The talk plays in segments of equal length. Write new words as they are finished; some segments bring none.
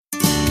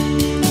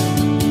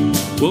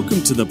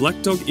Welcome to the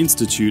Black Dog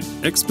Institute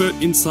Expert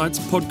Insights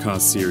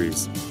podcast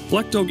series.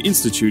 Black Dog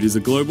Institute is a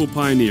global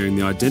pioneer in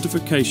the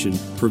identification,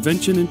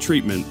 prevention and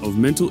treatment of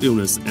mental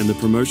illness and the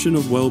promotion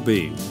of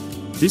well-being.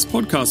 This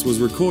podcast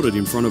was recorded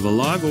in front of a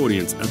live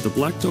audience at the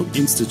Black Dog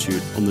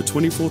Institute on the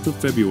 24th of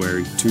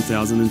February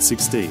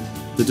 2016.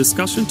 The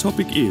discussion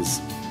topic is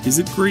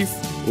it grief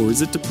or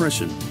is it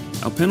depression?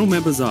 Our panel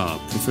members are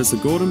Professor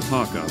Gordon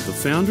Parker, the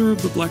founder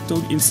of the Black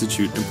Dog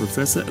Institute and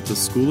professor at the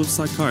School of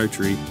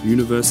Psychiatry,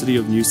 University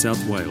of New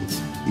South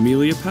Wales.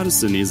 Amelia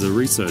Patterson is a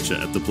researcher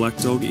at the Black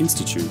Dog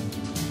Institute.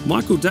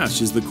 Michael Dash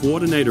is the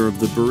coordinator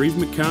of the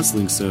Bereavement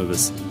Counselling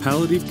Service,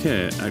 Palliative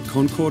Care at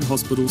Concord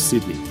Hospital,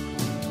 Sydney.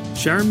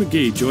 Sharon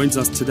McGee joins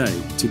us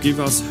today to give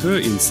us her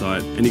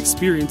insight and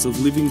experience of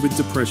living with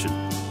depression.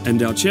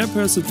 And our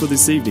chairperson for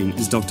this evening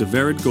is Dr.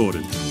 Vered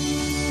Gordon.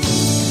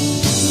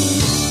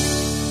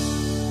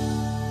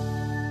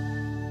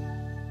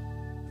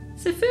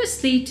 So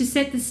firstly, to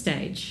set the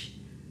stage,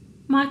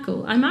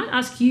 Michael, I might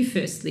ask you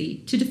firstly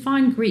to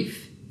define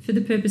grief for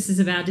the purposes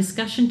of our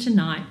discussion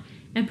tonight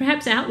and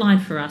perhaps outline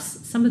for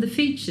us some of the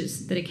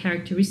features that are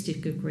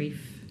characteristic of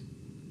grief.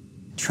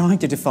 Trying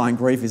to define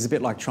grief is a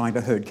bit like trying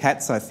to herd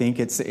cats, I think.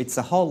 It's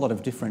a whole lot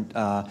of different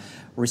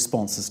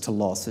responses to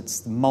loss.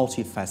 It's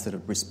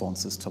multifaceted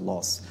responses to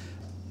loss.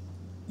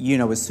 You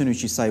know, as soon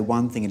as you say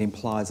one thing, it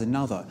implies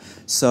another.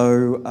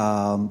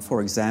 So,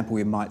 for example,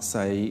 we might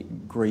say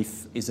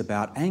grief is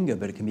about anger,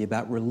 but it can be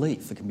about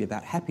relief. It can be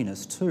about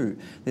happiness too.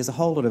 There's a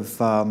whole lot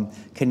of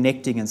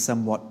connecting and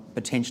somewhat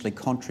potentially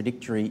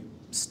contradictory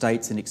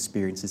states and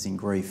experiences in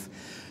grief.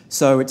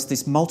 So it's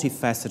this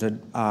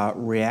multifaceted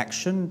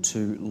reaction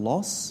to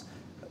loss.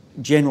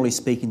 Generally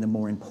speaking, the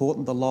more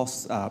important the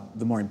loss,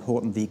 the more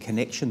important the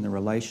connection, the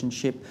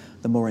relationship,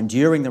 the more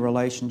enduring the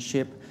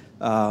relationship,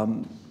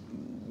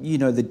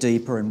 the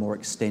deeper and more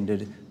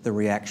extended the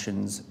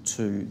reactions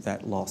to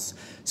that loss.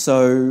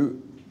 So,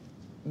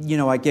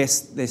 I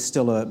guess there's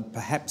still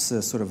perhaps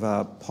a sort of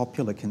a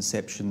popular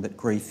conception that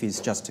grief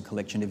is just a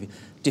collection of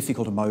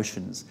difficult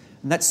emotions.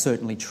 And that's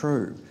certainly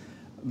true.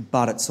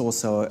 But it's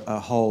also a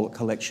whole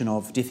collection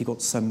of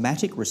difficult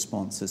somatic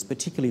responses,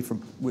 particularly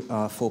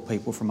for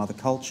people from other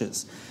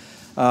cultures.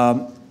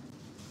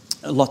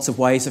 Lots of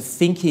ways of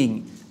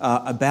thinking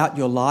about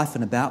your life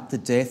and about the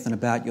death and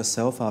about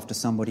yourself after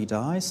somebody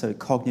dies, so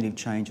cognitive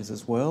changes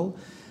as well.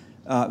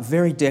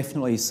 Very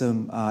definitely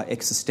some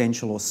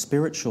existential or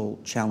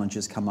spiritual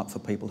challenges come up for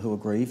people who are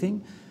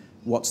grieving.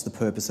 What's the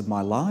purpose of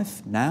my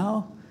life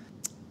now?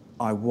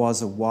 I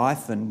was a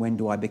wife, and when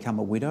do I become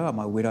a widow? Am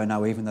I a widow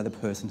now even though the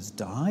person has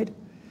died?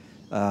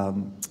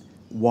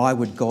 Why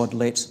would God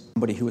let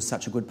somebody who is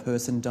such a good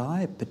person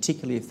die,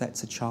 particularly if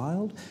that's a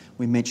child?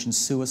 We mentioned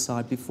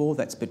suicide before.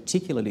 That's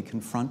particularly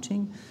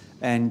confronting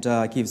and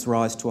gives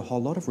rise to a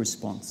whole lot of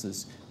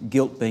responses,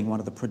 guilt being one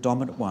of the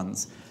predominant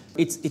ones.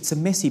 It's a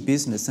messy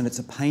business and it's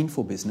a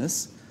painful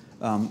business,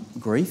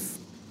 grief.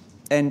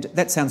 And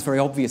that sounds very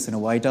obvious in a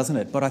way, doesn't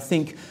it? But I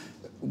think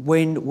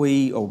when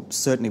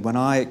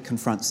I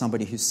confront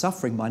somebody who's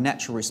suffering, my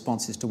natural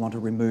response is to want to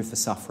remove the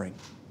suffering.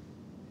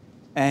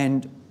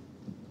 And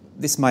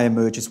this may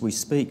emerge as we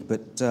speak,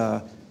 but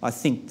I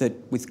think that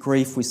with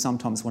grief we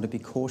sometimes want to be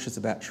cautious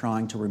about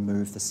trying to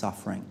remove the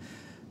suffering,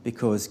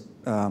 because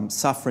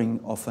suffering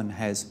often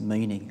has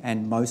meaning,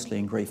 and mostly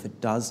in grief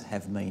it does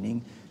have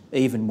meaning,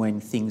 even when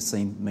things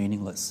seem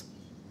meaningless.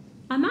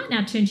 I might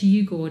now turn to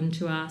you, Gordon,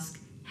 to ask,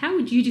 how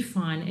would you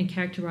define and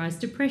characterise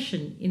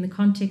depression in the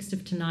context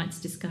of tonight's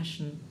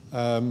discussion?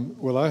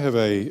 Well, I have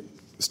a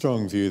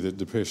strong view that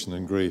depression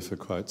and grief are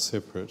quite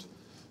separate,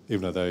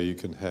 even though you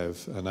can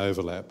have an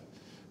overlap.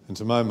 And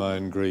to my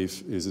mind,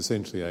 grief is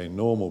essentially a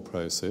normal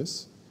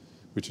process,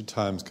 which at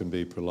times can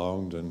be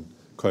prolonged and,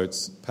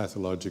 quotes,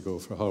 pathological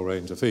for a whole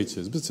range of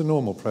features. But it's a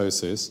normal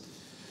process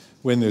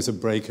when there's a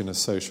break in a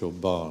social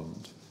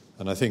bond.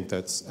 And I think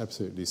that's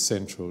absolutely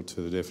central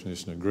to the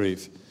definition of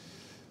grief.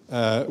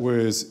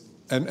 Where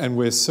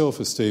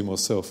self-esteem or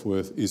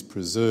self-worth is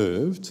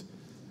preserved,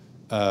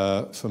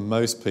 for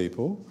most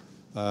people,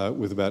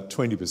 with about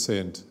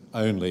 20%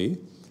 only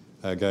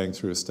going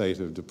through a state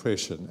of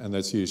depression, and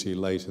that's usually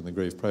late in the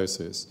grief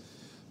process.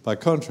 By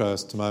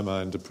contrast, to my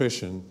mind,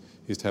 depression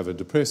is to have a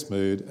depressed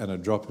mood and a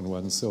drop in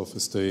one's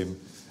self-esteem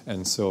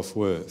and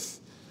self-worth.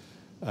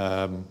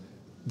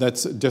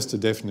 That's just a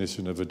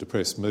definition of a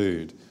depressed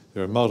mood.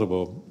 There are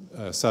multiple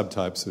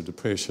subtypes of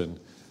depression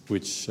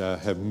which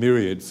have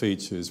myriad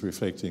features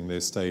reflecting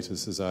their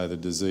status as either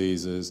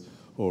diseases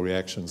or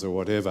reactions or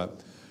whatever.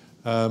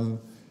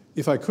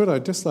 If I could,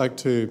 I'd just like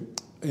to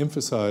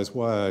emphasise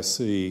why I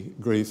see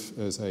grief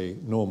as a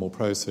normal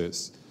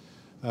process.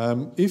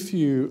 If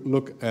you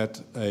look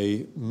at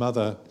a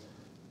mother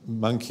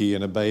monkey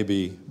and a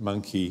baby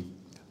monkey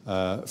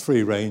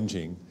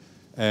free-ranging,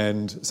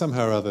 and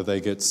somehow or other they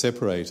get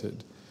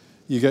separated,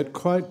 you get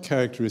quite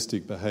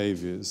characteristic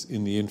behaviours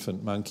in the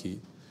infant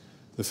monkey.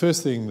 The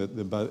first thing that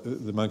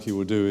the monkey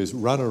will do is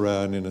run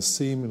around in a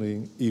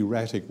seemingly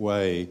erratic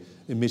way,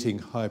 emitting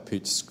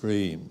high-pitched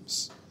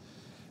screams.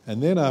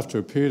 And then after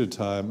a period of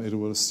time, it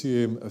will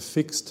assume a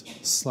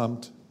fixed,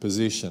 slumped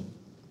position.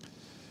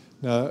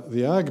 Now,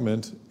 the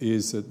argument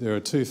is that there are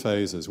two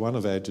phases, one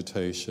of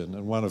agitation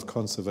and one of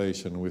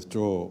conservation and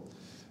withdrawal,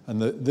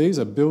 and that these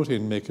are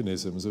built-in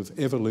mechanisms of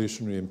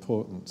evolutionary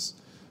importance.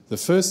 The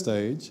first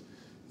stage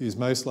is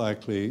most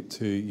likely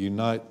to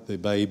unite the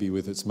baby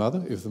with its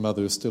mother if the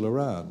mother is still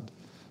around.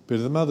 But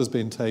if the mother's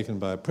been taken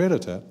by a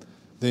predator,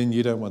 then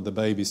you don't want the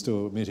baby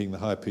still emitting the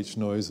high-pitched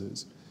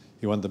noises.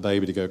 You want the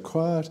baby to go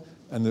quiet,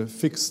 and the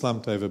fixed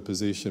slumped-over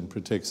position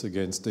protects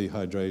against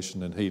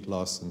dehydration and heat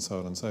loss and so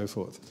on and so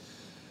forth.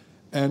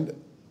 And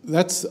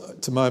that's,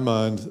 to my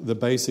mind, the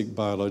basic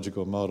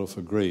biological model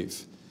for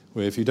grief,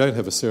 where if you don't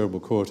have a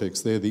cerebral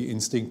cortex, they're the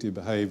instinctive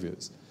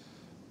behaviours.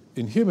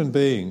 In human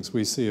beings,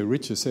 we see a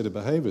richer set of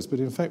behaviours, but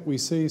in fact we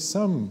see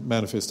some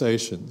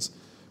manifestations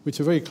which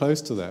are very close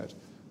to that.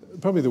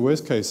 Probably the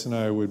worst case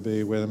scenario would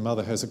be where the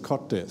mother has a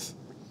cot death.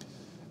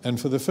 And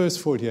for the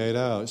first 48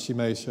 hours, she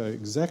may show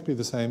exactly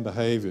the same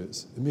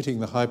behaviours,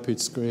 emitting the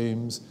high-pitched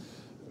screams,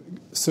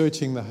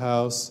 searching the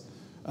house,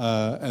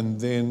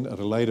 and then at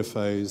a later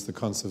phase, the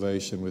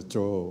conservation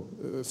withdrawal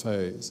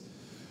phase.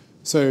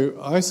 So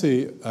I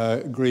see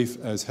grief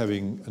as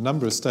having a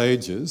number of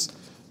stages.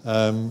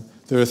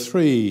 There are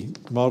three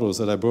models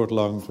that I brought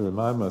along to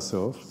remind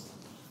myself.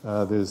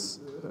 There's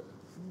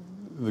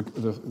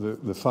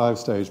the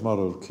five-stage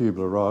model of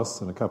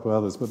Kubler-Ross and a couple of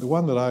others, but the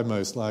one that I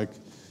most like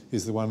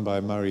is the one by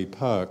Murray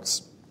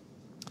Parks.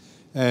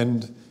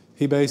 And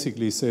he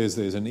basically says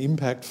there's an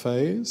impact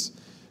phase,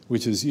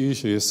 which is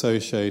usually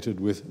associated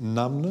with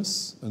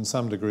numbness and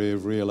some degree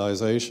of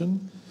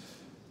realisation.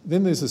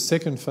 Then there's a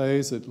second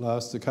phase that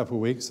lasts a couple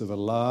of weeks of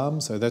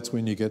alarm, so that's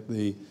when you get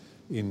the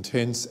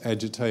intense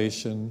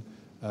agitation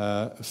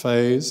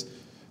phase.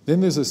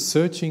 Then there's a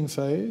searching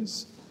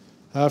phase.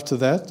 After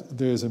that,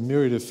 there's a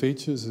myriad of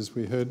features, as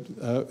we heard,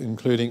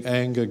 including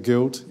anger,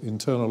 guilt,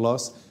 internal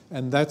loss,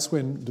 and that's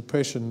when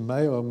depression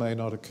may or may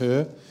not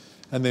occur.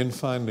 And then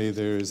finally,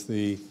 there is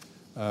the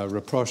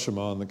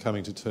rapprochement, the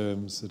coming to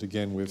terms that,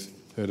 again, we've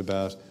heard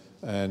about,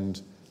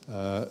 and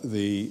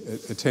the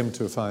attempt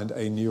to find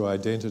a new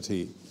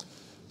identity.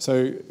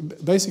 So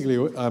basically,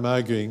 I'm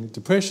arguing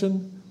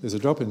depression, there's a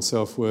drop in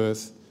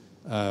self-worth.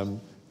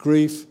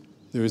 Grief,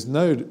 there is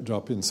no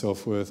drop in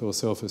self-worth or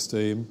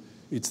self-esteem.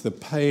 It's the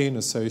pain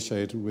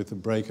associated with the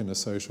break in a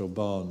social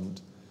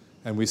bond.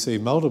 And we see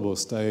multiple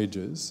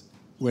stages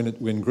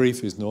when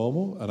grief is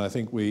normal, and I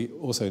think we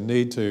also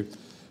need to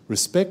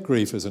respect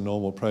grief as a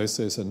normal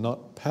process and not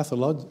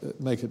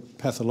make it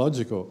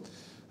pathological.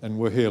 And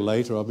we'll hear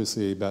later,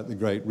 obviously, about the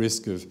great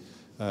risk of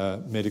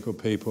medical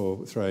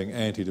people throwing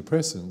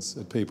antidepressants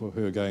at people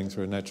who are going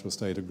through a natural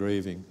state of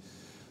grieving.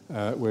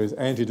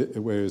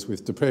 Whereas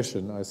with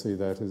depression, I see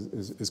that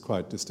as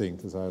quite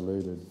distinct, as I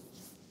alluded.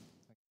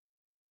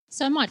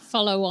 So I might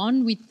follow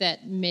on with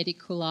that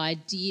medical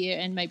idea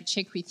and maybe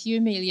check with you,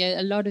 Amelia.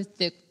 A lot of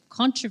the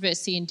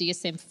controversy in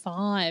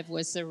DSM-5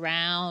 was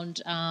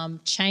around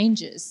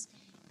changes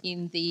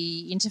in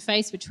the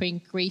interface between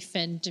grief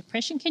and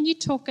depression. Can you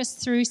talk us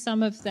through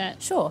some of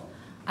that? Sure.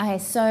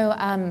 So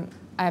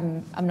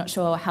I'm not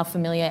sure how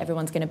familiar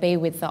everyone's going to be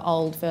with the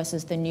old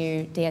versus the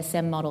new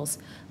DSM models,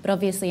 but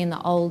obviously in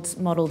the old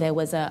model there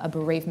was a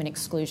bereavement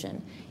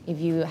exclusion. If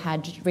you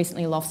had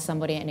recently lost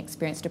somebody and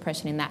experienced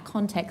depression in that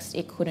context,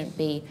 it couldn't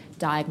be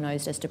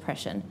diagnosed as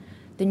depression.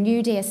 The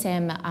new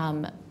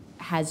DSM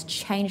has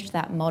changed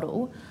that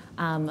model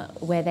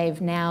where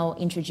they've now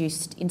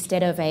introduced,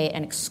 instead of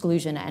an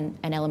exclusion,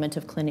 an element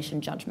of clinician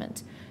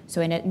judgment.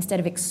 So instead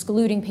of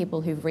excluding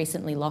people who've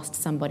recently lost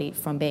somebody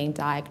from being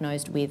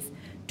diagnosed with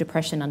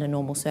depression under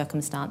normal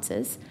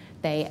circumstances,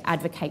 they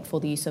advocate for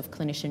the use of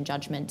clinician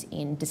judgment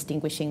in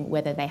distinguishing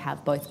whether they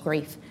have both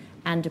grief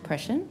and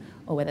depression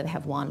or whether they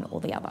have one or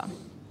the other.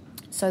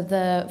 So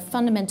the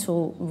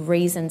fundamental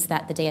reasons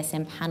that the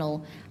DSM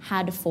panel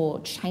had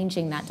for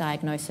changing that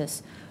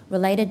diagnosis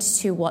related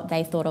to what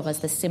they thought of as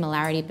the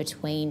similarity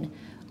between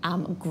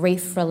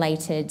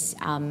grief-related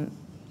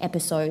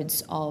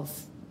episodes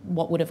of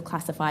what would have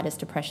classified as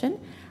depression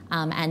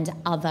and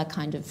other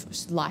kind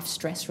of life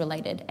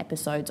stress-related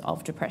episodes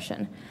of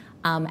depression.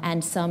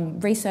 And some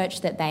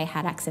research that they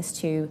had access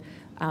to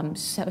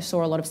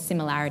saw a lot of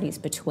similarities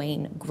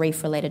between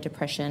grief-related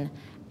depression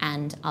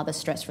and other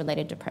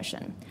stress-related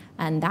depression.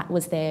 And that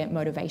was their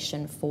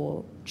motivation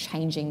for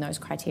changing those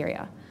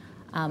criteria.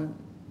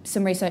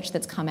 Some research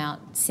that's come out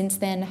since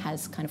then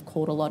has kind of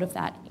called a lot of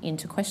that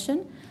into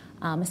question,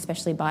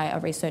 especially by a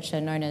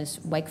researcher known as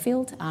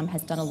Wakefield,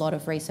 has done a lot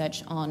of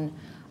research on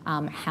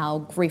how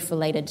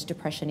grief-related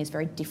depression is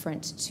very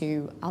different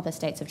to other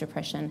states of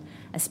depression,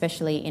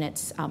 especially in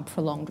its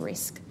prolonged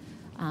risk.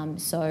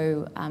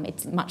 So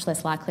it's much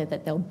less likely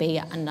that there'll be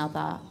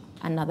another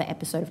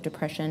episode of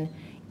depression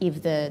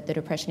if the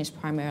depression is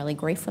primarily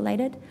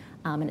grief-related,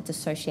 and it's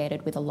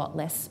associated with a lot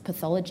less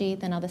pathology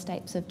than other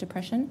states of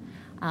depression.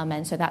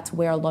 And so that's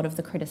where a lot of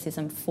the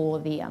criticism for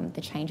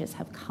the changes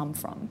have come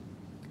from.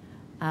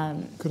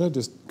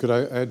 Could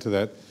I add to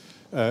that?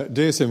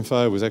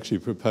 DSM-5 was actually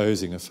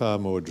proposing a far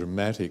more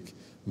dramatic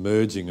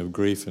merging of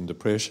grief and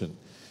depression,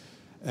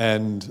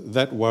 and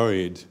that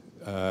worried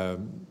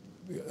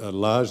a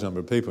large number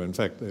of people. In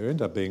fact, there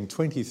ended up being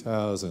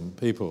 20,000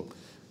 people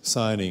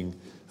signing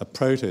a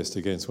protest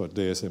against what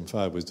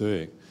DSM-5 was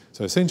doing.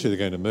 So essentially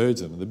they're going to merge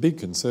them. And the big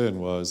concern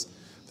was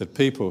that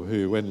people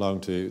who went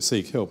along to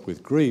seek help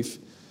with grief,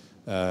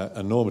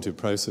 a normative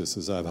process,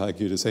 as I've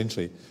argued,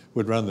 essentially,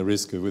 would run the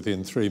risk of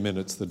within 3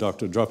 minutes the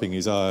doctor dropping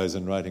his eyes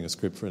and writing a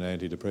script for an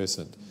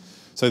antidepressant.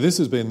 So this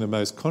has been the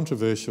most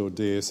controversial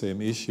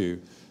DSM issue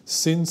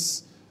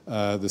since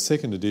the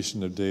second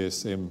edition of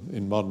DSM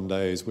in modern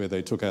days, where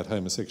they took out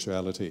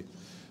homosexuality.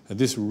 And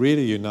this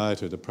really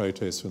united a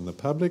protest from the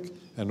public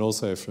and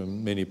also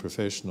from many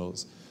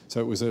professionals. So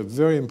it was a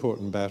very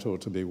important battle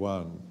to be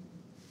won.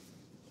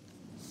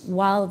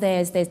 While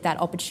there's that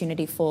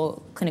opportunity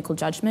for clinical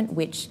judgment,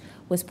 which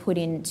was put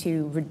in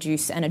to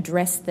reduce and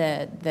address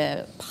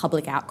the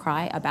public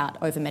outcry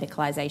about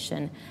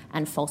over-medicalisation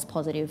and false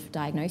positive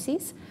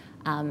diagnoses,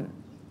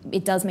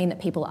 it does mean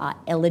that people are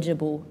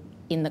eligible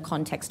in the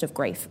context of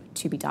grief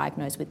to be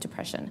diagnosed with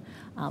depression.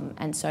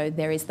 And so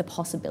there is the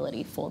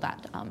possibility for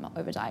that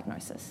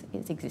overdiagnosis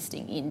is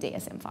existing in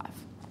DSM-5.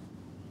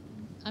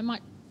 I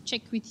might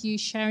check with you,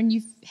 Sharon.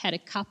 You've had a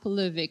couple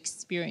of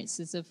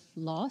experiences of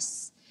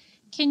loss.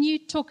 Can you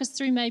talk us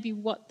through maybe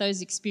what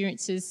those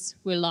experiences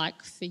were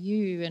like for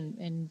you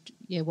and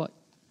what?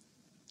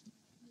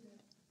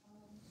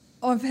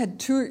 I've had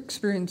two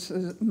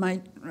experiences,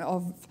 mate,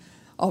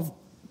 of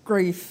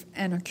grief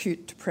and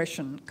acute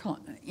depression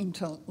kind of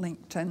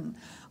interlinked, and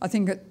I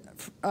think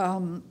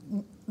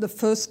the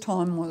first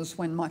time was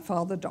when my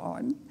father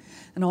died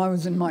and I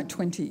was in my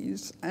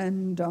 20s,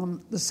 and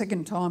the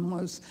second time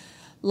was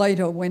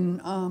later when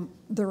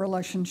the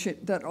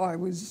relationship that I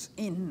was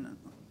in,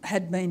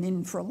 had been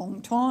in for a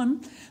long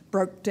time,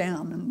 broke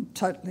down and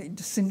totally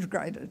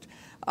disintegrated.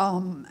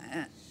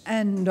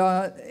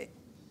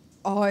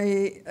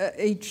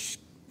 Each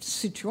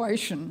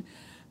situation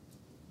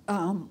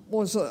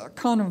was a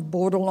kind of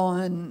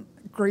borderline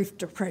grief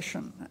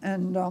depression.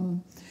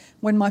 And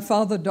when my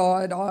father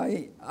died,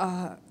 I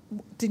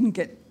didn't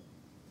get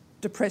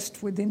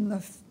depressed within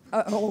the...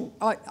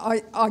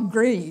 I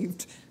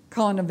grieved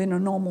kind of in a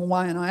normal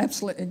way, and I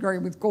absolutely agree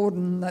with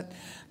Gordon that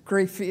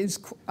grief is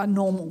a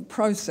normal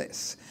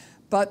process.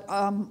 But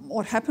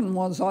what happened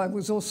was I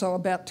was also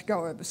about to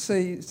go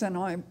overseas, and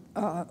I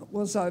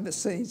was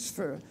overseas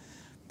for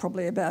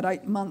probably about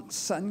 8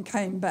 months and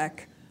came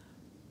back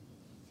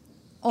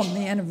on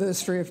the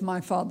anniversary of my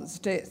father's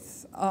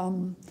death,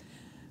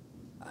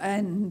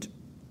 and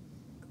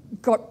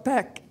got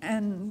back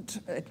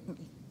and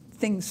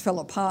things fell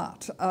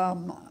apart.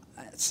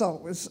 So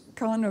it was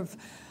kind of,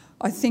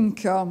 I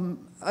think,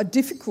 a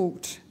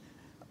difficult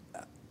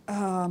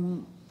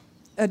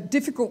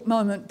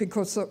moment,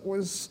 because it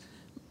was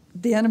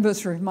the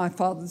anniversary of my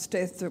father's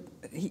death.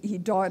 He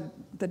died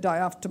the day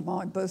after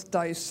my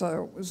birthday,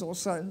 so it was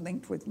also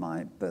linked with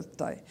my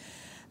birthday.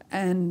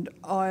 And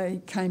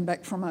I came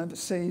back from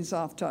overseas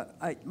after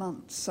 8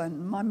 months,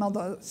 and my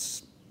mother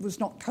was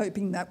not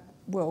coping that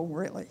well,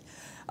 really.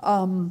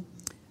 So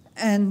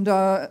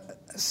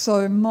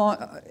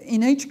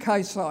in each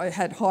case I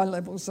had high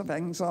levels of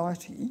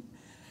anxiety,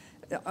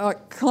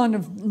 kind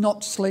of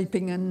not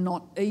sleeping and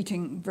not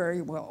eating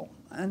very well.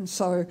 And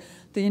so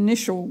the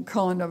initial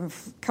kind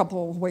of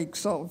couple of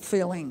weeks of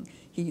feeling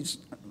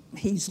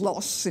his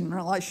loss in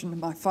relation to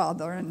my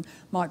father and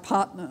my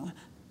partner,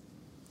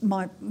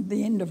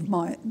 the end of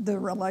the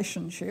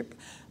relationship,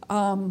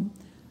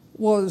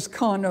 was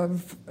kind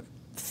of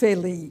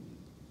fairly,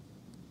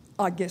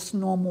 I guess,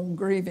 normal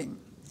grieving.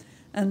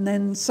 And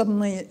then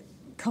suddenly it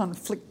kind of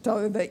flicked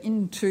over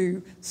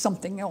into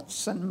something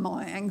else, and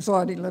my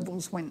anxiety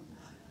levels went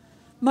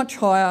much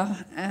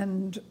higher,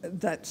 and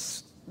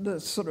that's the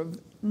sort of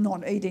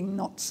not eating,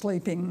 not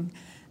sleeping,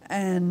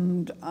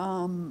 and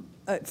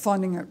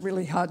finding it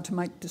really hard to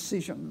make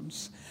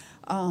decisions,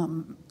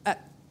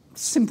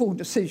 simple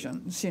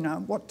decisions,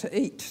 what to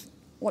eat,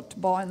 what to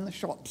buy in the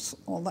shops,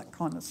 all that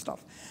kind of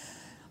stuff.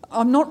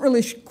 I'm not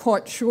really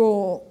quite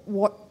sure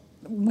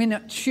when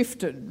it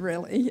shifted,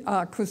 really,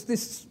 because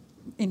this,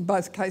 in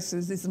both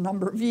cases, is a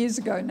number of years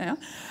ago now.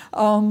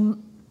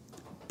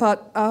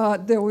 But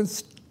there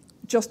was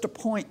just a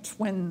point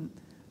when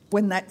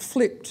that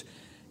flipped,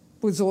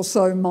 was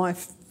also my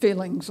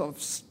feelings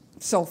of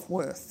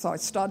self-worth. I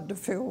started to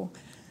feel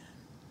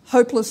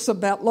hopeless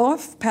about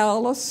life,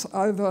 powerless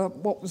over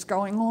what was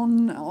going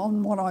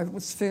on what I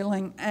was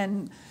feeling,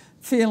 and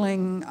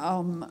feeling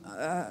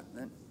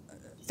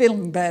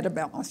bad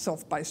about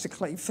myself,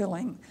 basically,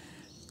 feeling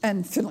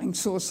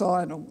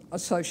suicidal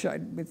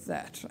associated with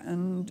that.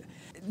 And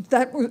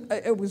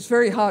it was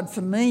very hard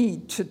for me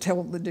to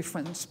tell the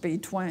difference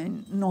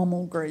between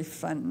normal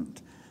grief and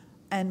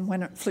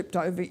when it flipped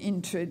over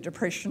into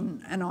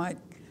depression, and I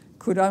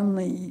could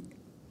only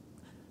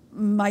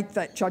make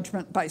that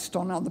judgment based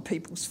on other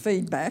people's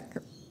feedback,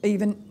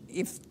 even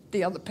if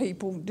the other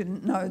people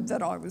didn't know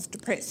that I was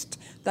depressed.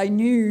 They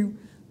knew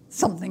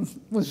something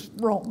was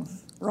wrong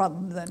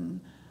rather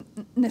than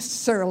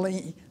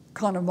necessarily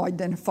kind of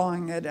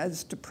identifying it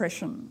as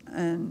depression.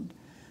 And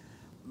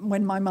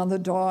when my mother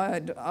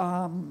died,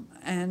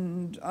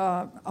 and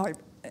I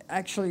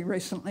actually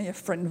recently, a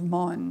friend of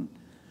mine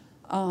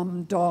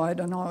died,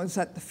 and I was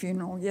at the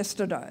funeral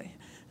yesterday.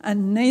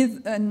 And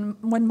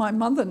when my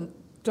mother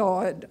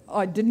died,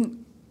 I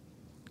didn't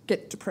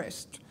get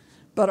depressed,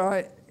 but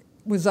I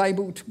was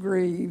able to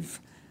grieve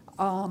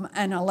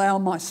and allow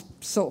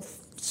myself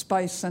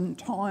space and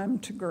time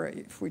to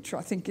grieve, which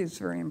I think is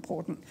very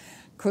important,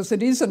 because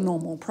it is a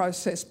normal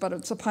process, but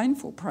it's a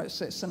painful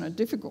process and a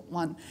difficult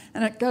one,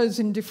 and it goes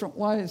in different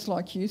ways,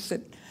 like you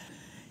said.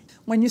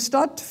 When you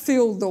start to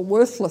feel the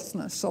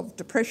worthlessness of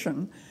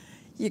depression,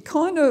 you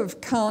kind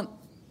of can't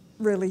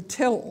really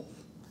tell.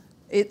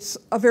 It's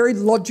a very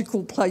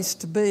logical place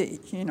to be,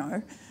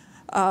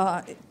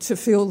 to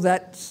feel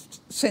that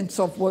sense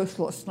of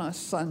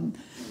worthlessness. And,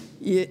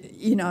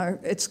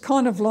 it's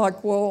kind of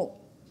like, well,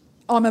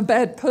 I'm a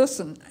bad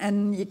person.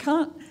 And you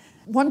can't,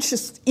 once you're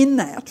in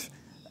that,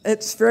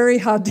 it's very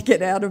hard to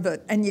get out of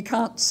it, and you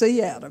can't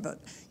see out of it.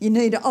 You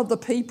need other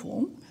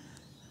people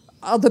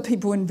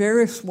in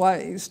various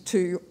ways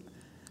to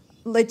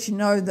let you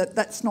know that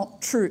that's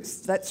not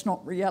truth, that's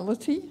not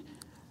reality.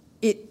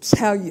 It's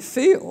how you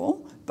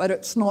feel, but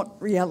it's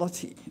not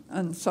reality.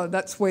 And so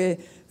that's where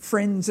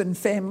friends and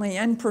family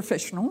and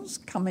professionals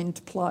come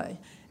into play.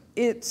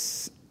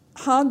 It's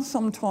hard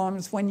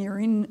sometimes when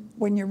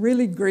you're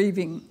really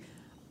grieving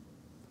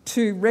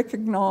to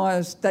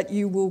recognise that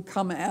you will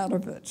come out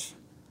of it,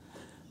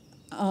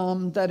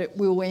 that it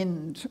will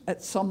end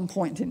at some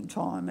point in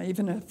time,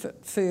 even if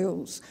it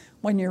feels,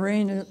 when you're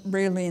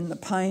really in the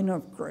pain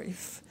of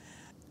grief,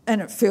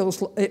 and it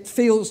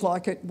feels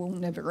like it will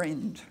never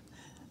end.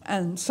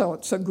 And so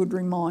it's a good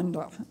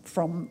reminder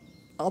from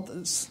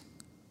others.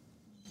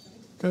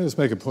 Can I just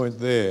make a point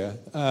there?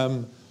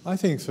 I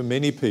think for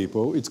many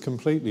people it's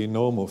completely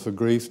normal for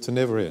grief to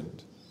never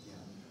end.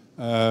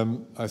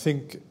 I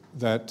think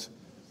that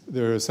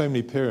there are so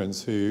many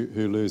parents who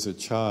lose a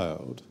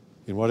child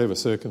in whatever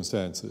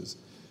circumstances,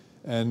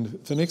 and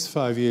for the next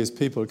 5 years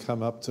people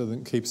come up to them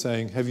and keep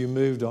saying, have you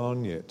moved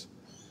on yet?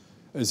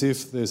 As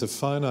if there's a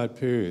finite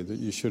period that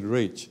you should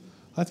reach.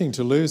 I think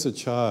to lose a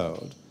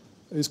child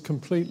is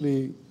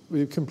completely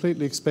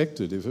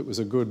expected, if it was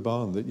a good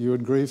bond, that you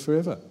would grieve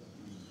forever.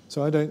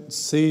 So I don't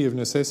see of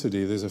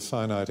necessity there's a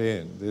finite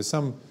end. There's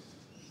some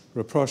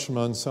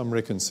rapprochement, some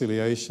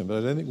reconciliation, but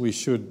I don't think we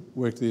should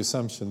work the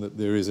assumption that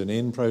there is an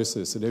end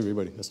process that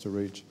everybody has to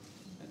reach.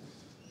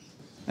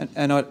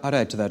 And I'd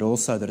add to that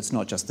also that it's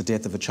not just the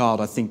death of a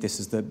child. I think this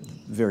is the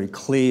very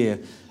clear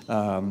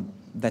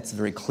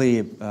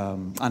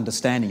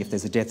understanding. If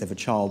there's a death of a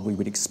child, we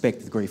would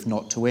expect the grief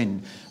not to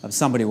end.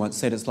 Somebody once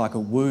said it's like a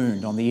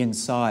wound on the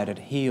inside. It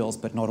heals,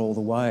 but not all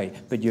the way.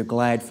 But you're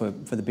glad for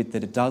the bit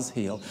that it does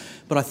heal.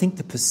 But I think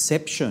the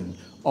perception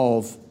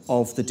of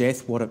the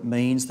death, what it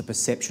means, the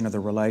perception of the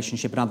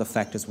relationship, and other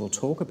factors we'll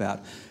talk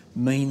about,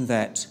 mean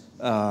that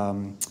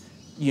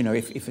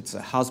if it's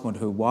a husband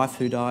or a wife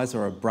who dies,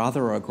 or a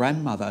brother or a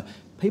grandmother,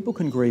 people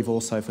can grieve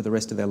also for the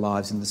rest of their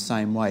lives in the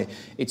same way.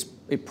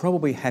 It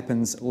probably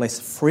happens less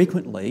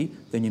frequently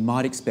than you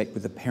might expect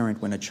with a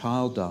parent when a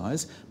child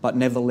dies, but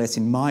nevertheless,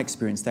 in my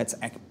experience, that's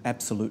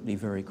absolutely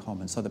very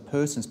common. So the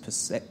person's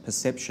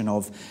perception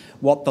of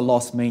what the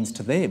loss means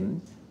to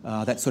them,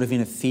 that sort of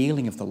inner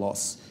feeling of the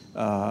loss,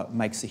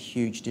 makes a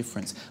huge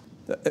difference.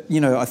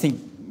 I think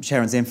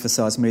Sharon's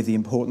emphasised me the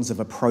importance of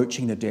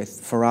approaching the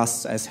death for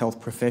us as health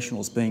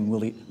professionals, being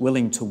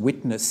willing to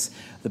witness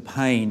the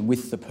pain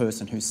with the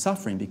person who's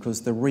suffering,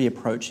 because the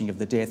reapproaching of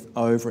the death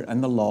over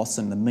and the loss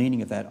and the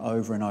meaning of that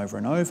over and over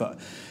and over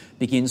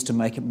begins to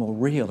make it more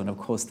real. And of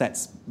course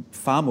that's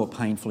far more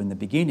painful in the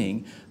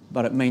beginning,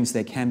 but it means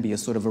there can be a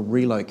sort of a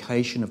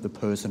relocation of the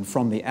person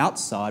from the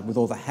outside with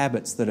all the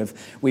habits that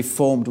we've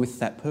formed with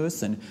that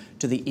person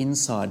to the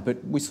inside.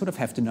 But we sort of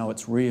have to know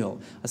it's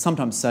real. I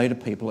sometimes say to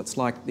people, it's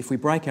like if we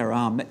break our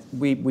arm,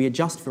 we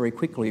adjust very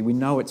quickly. We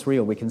know it's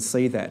real, we can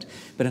see that.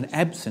 But an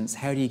absence,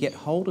 how do you get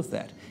hold of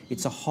that?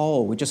 It's a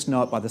hole. We just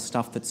know it by the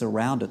stuff that's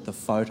around it, the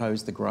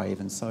photos, the grave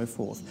and so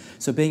forth.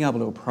 So being able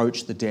to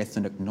approach the death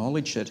and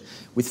acknowledge it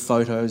with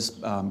photos,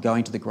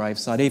 going to the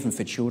graveside, even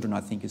for children, I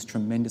think is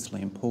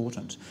tremendously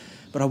important.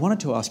 But I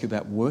wanted to ask you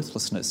about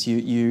worthlessness.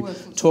 You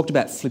talked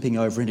about flipping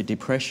over into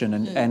depression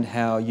and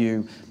how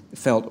you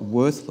felt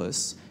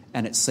worthless,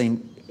 and it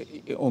seemed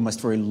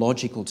almost very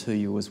logical to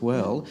you as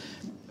well.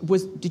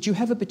 Did you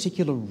have a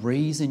particular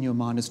reason in your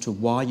mind as to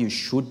why you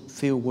should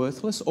feel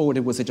worthless, or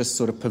was it just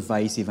sort of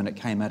pervasive and it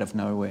came out of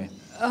nowhere?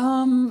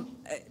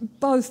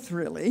 Both,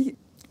 really.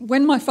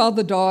 When my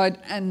father died,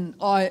 and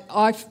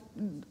I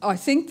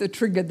think the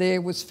trigger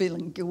there was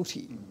feeling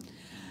guilty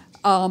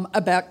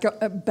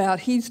about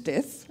his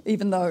death,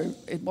 even though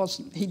it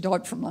wasn't. He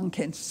died from lung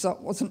cancer, so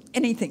it wasn't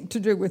anything to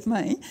do with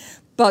me,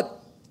 but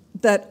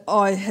that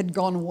I had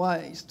gone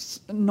away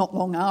not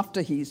long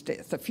after his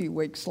death, a few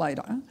weeks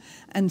later.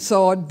 And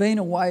so I'd been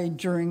away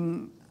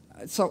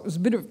so it was a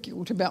bit of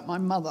guilt about my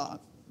mother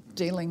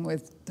dealing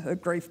with her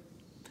grief,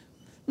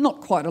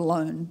 not quite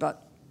alone,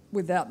 but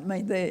without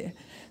me there.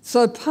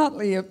 So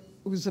partly it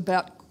was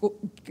about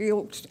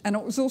guilt, and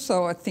it was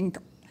also, I think,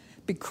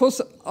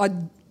 because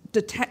I'd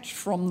detached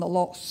from the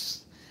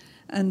loss.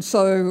 And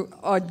so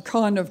I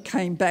kind of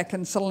came back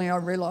and suddenly I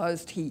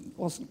realised he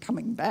wasn't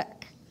coming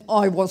back.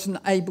 I wasn't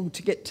able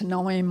to get to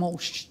know him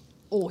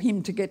or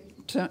him to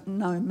get to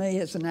know me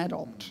as an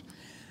adult.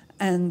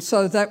 And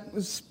so that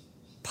was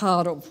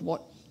part of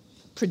what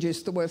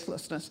produced the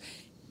worthlessness.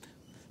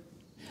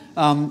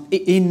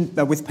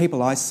 With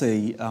people I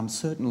see,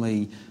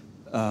 certainly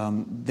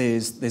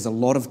there's a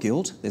lot of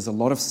guilt, there's a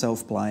lot of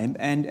self-blame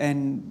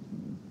and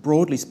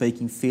broadly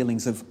speaking,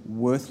 feelings of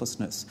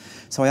worthlessness.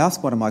 So I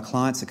asked one of my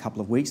clients a couple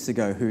of weeks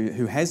ago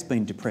who has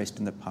been depressed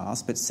in the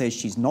past but says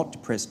she's not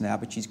depressed now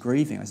but she's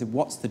grieving. I said,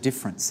 what's the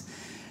difference?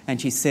 And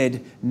she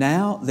said,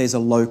 now there's a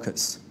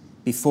locus.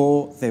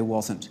 Before there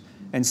wasn't.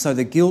 And so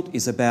the guilt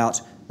is about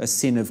a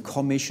sin of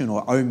commission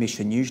or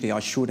omission. Usually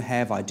I should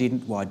have, I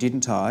didn't, why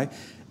didn't I?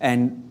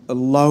 And a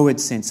lowered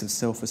sense of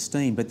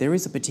self-esteem. But there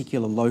is a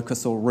particular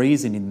locus or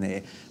reason in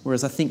there.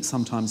 Whereas I think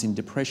sometimes in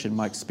depression,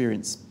 my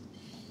experience,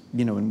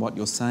 in what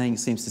you're saying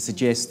seems to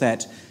suggest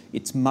that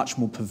it's much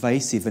more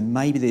pervasive and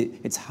maybe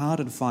it's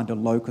harder to find a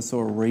locus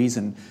or a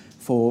reason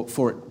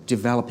for it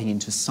developing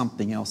into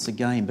something else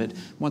again. But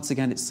once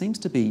again, it seems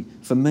to be,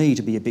 for me,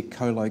 to be a bit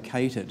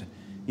co-located,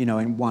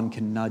 and one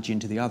can nudge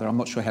into the other. I'm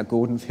not sure how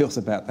Gordon feels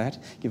about that,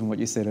 given what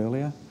you said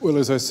earlier. Well,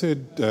 as I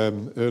said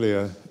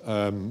earlier,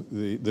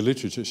 the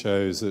literature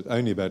shows that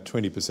only about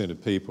 20%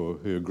 of people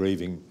who are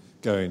grieving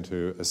go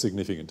into a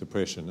significant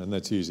depression, and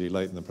that's usually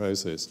late in the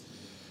process.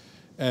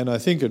 And I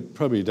think it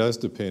probably does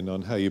depend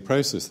on how you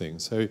process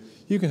things. So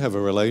you can have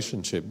a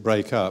relationship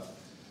break up,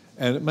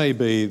 and it may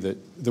be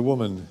that the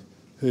woman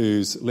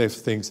who's left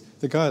thinks,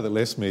 the guy that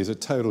left me is a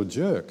total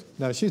jerk.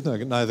 Now, she's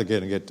neither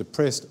going to get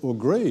depressed or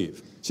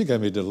grieve. She's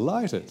going to be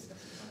delighted.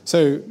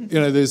 So,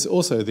 there's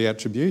also the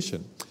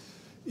attribution.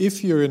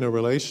 If you're in a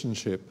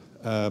relationship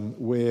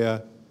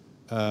where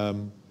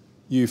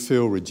you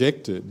feel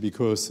rejected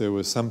because there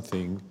was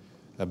something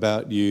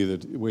about you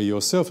where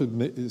your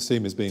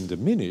self-esteem is being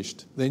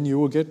diminished, then you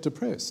will get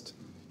depressed.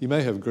 You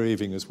may have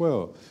grieving as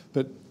well.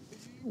 But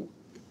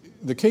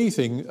the key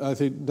thing, I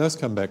think, does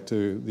come back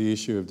to the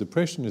issue of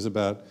depression is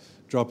about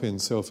drop in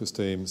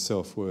self-esteem,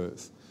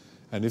 self-worth.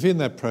 And if in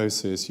that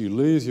process you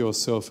lose your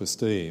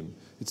self-esteem,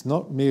 it's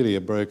not merely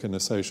a broken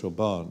social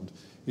bond,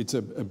 it's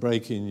a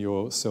break in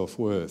your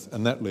self-worth,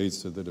 and that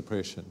leads to the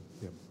depression.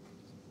 Yep.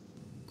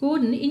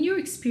 Gordon, in your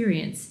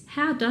experience,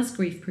 how does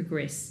grief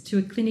progress to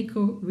a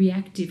clinical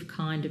reactive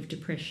kind of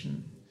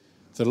depression?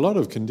 There are a lot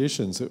of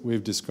conditions that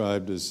we've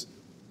described as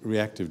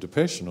reactive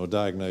depression or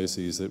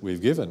diagnoses that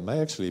we've given may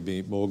actually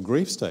be more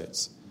grief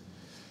states.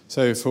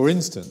 So, for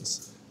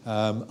instance,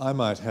 I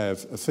might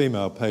have a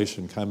female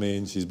patient come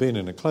in, she's been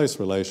in a close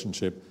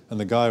relationship, and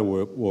the guy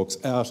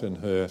walks out on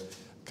her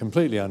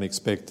completely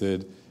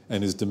unexpected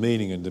and is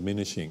demeaning and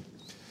diminishing.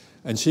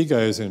 And she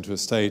goes into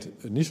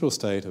initial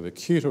state of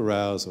acute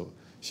arousal.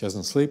 She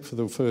doesn't sleep for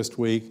the first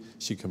week,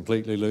 she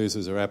completely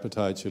loses her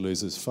appetite, she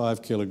loses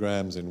 5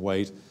 kilograms in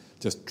weight,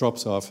 just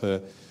drops off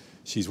her.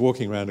 She's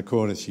walking around a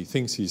corner, she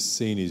thinks she's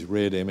seen his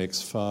red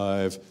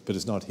MX-5, but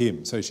it's not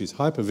him. So she's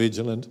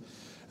hypervigilant,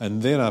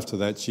 and then after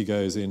that she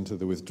goes into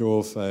the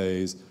withdrawal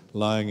phase,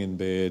 lying in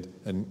bed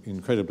and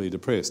incredibly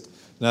depressed.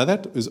 Now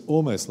that is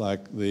almost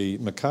like the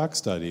macaque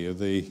study of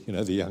the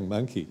young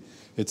monkey.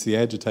 It's the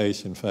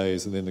agitation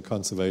phase and then the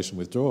conservation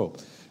withdrawal.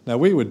 Now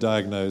we would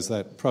diagnose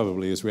that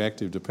probably as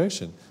reactive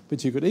depression,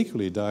 but you could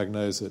equally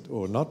diagnose it,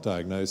 or not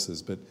diagnose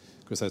it, but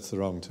because that's the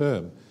wrong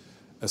term,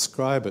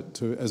 ascribe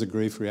it as a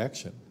grief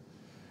reaction.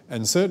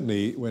 And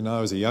certainly when I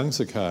was a young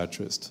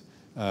psychiatrist,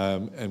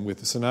 and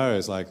with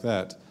scenarios like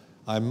that,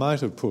 I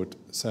might have put,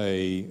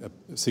 say,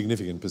 a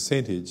significant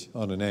percentage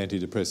on an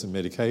antidepressant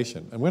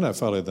medication. And when I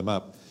followed them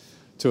up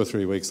 2 or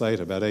 3 weeks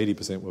later, about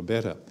 80% were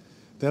better.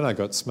 Then I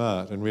got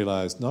smart and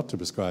realised not to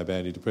prescribe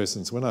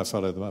antidepressants. When I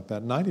followed them up,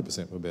 about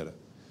 90% were better.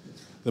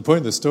 The point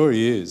of the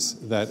story is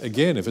that,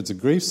 again, if it's a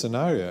grief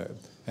scenario,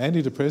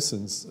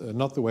 antidepressants are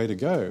not the way to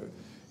go.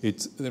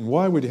 Then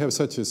why would you have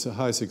such a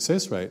high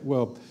success rate?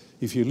 Well,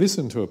 if you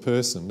listen to a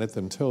person, let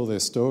them tell their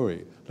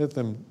story, let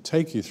them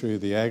take you through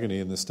the agony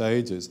and the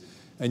stages,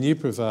 and you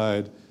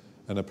provide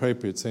an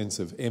appropriate sense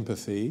of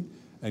empathy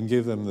and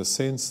give them the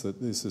sense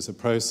that this is a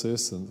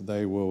process and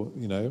they will,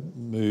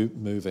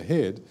 move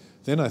ahead,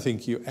 then I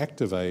think you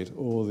activate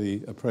all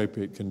the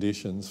appropriate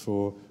conditions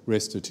for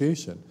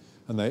restitution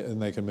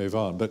and they can move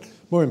on. But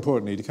more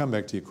importantly, to come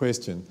back to your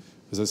question,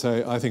 as I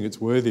say, I think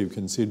it's worthy of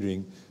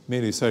considering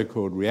many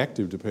so-called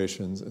reactive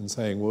depressions and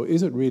saying, well,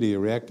 is it really a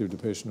reactive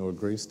depression or a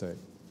grief state?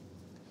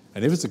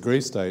 And if it's a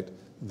grief state,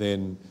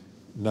 then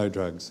no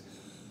drugs.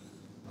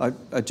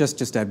 I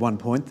just add one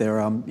point there.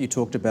 You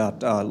talked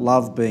about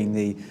love being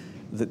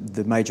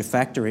the major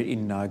factor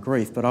in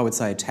grief, but I would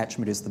say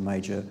attachment is the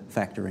major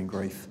factor in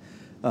grief.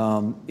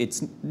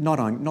 It's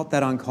not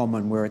that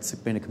uncommon where it's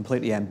been a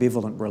completely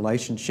ambivalent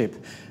relationship.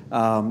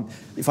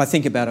 If I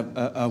think about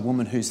a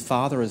woman whose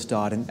father has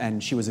died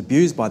and she was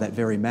abused by that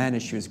very man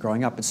as she was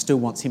growing up, but still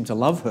wants him to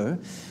love her,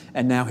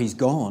 and now he's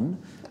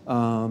gone,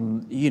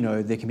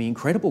 There can be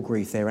incredible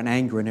grief there and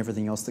anger and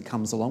everything else that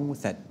comes along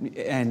with that,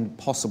 and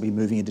possibly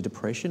moving into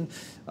depression.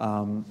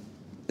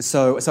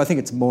 So I think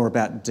it's more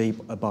about deep,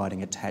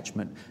 abiding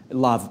attachment.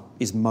 Love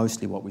is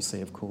mostly what we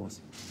see, of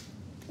course.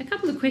 A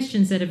couple of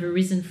questions that have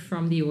arisen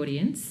from the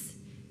audience.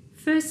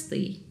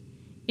 Firstly,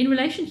 in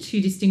relation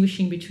to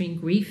distinguishing between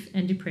grief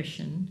and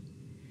depression,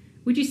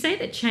 would you say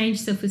that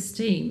changed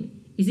self-esteem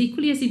is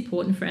equally as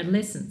important for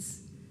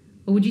adolescents,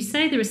 or would you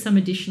say there are some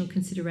additional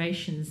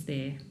considerations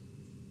there?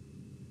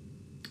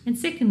 And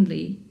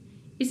secondly,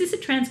 is this a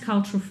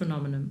transcultural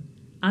phenomenon?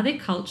 Are there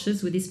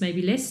cultures where this may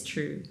be less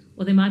true,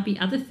 or there might be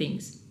other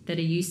things that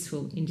are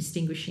useful in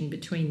distinguishing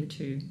between the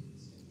two?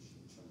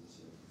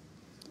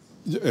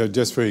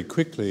 Just very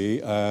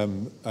quickly,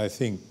 I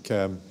think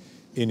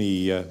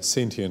any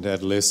sentient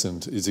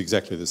adolescent is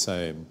exactly the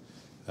same.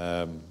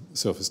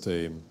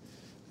 Self-esteem,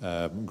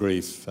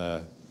 grief,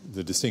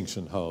 the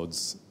distinction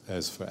holds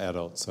as for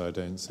adults, so I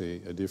don't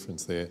see a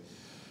difference there.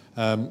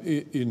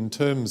 In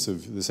terms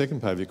of the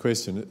second part of your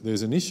question,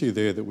 there's an issue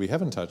there that we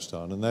haven't touched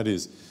on, and that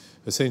is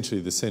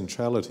essentially the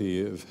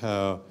centrality of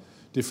how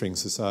differing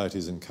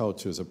societies and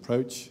cultures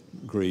approach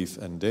grief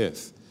and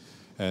death.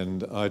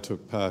 And I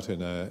took part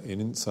in an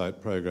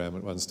Insight program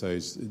at one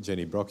stage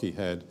Jenny Brockie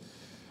had,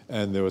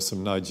 and there were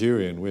some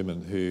Nigerian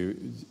women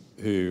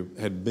who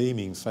had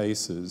beaming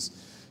faces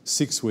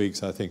 6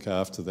 weeks, I think,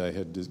 after they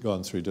had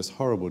gone through just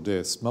horrible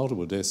deaths,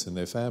 multiple deaths in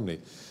their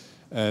family.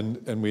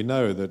 And we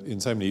know that in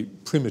so many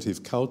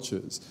primitive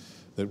cultures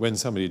that when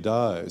somebody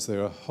dies,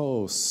 there are a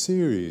whole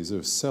series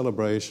of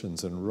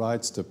celebrations and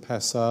rites de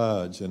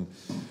passage, and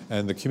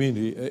the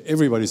community,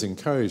 everybody's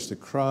encouraged to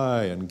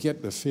cry and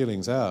get the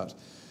feelings out.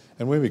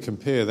 And when we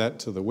compare that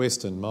to the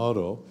Western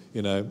model,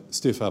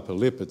 stiff upper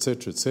lip,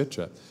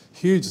 etc.,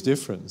 huge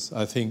difference,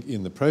 I think,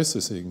 in the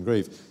processing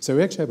grief. So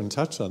we actually haven't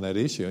touched on that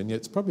issue, and yet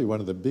it's probably one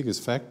of the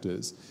biggest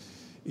factors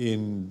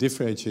in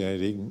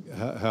differentiating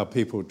how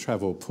people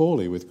travel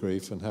poorly with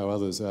grief and how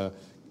others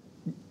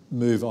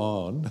move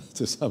on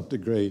to some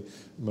degree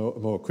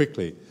more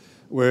quickly.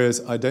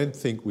 Whereas I don't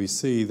think we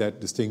see that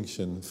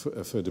distinction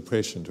for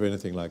depression to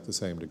anything like the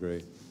same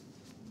degree.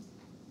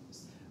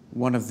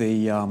 One of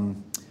the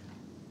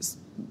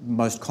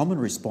most common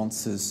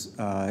responses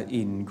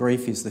in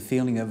grief is the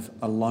feeling of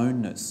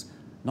aloneness.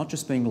 Not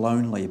just being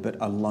lonely, but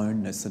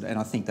aloneness. And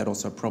I think that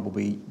also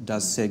probably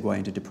does segue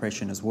into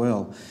depression as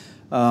well.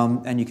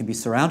 And you can be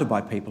surrounded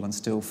by people and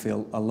still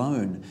feel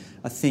alone.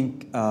 I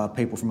think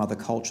people from other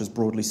cultures,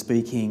 broadly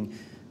speaking,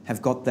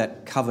 have got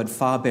that covered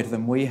far better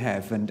than we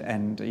have,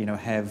 and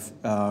have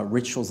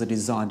rituals that are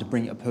designed to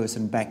bring a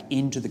person back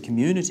into the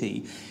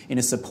community in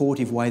a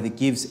supportive way that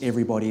gives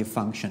everybody a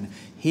function.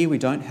 Here we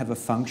don't have a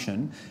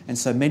function, and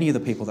so many of the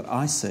people that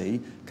I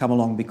see come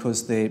along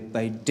because they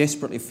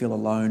desperately feel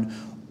alone,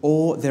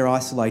 or they're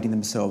isolating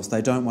themselves.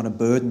 They don't want to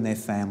burden their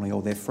family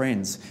or their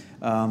friends.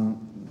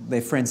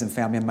 Their friends and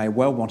family may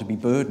well want to be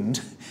burdened,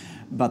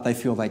 but they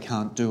feel they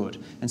can't do it.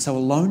 And so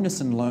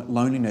aloneness and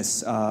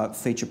loneliness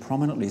feature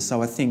prominently.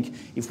 So I think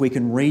if we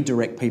can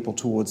redirect people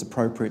towards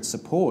appropriate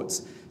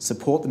supports,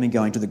 support them in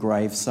going to the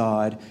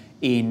graveside,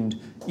 in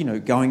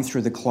going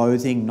through the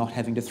clothing, not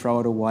having to throw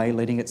it away,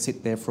 letting it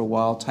sit there for a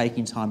while,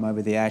 taking time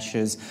over the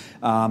ashes,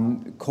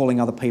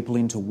 calling other people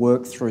in to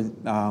work through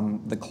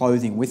the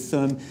clothing with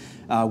them,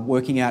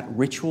 working out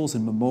rituals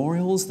and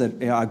memorials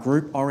that are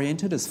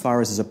group-oriented as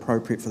far as is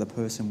appropriate for the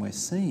person we're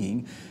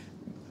seeing,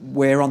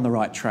 we're on the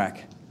right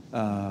track.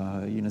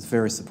 It's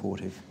very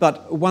supportive.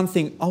 But one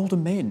thing, older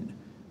men,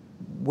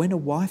 when a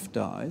wife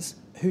dies,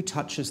 who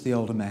touches the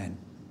older man?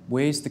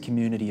 Where's the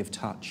community of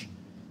touch?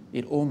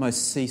 It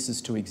almost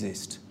ceases to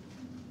exist.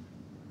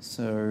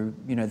 So,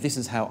 this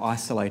is how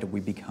isolated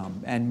we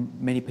become. And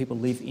many people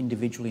live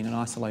individually in an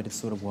isolated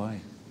sort of way.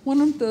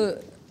 One of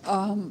the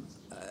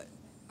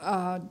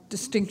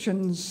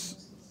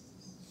distinctions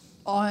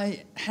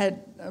I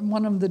had,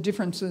 one of the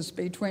differences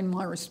between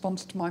my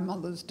response to my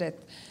mother's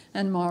death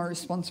and my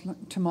response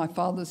to my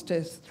father's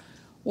death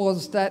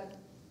was that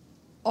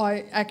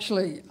I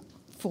actually,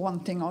 for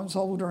one thing, I was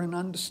older and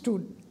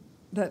understood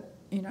that,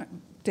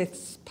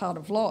 death's part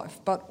of life,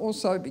 but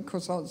also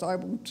because I was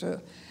able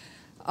to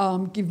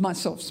give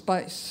myself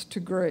space to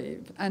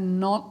grieve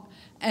and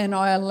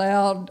I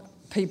allowed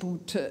people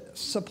to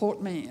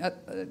support me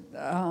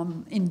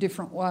in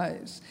different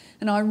ways.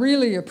 And I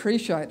really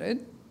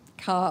appreciated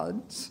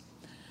cards.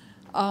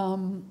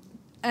 And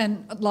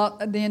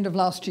at the end of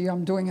last year,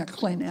 I'm doing a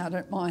clean out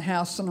at my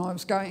house, and I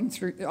was going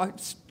through, I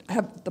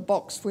have the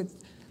box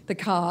with the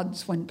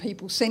cards when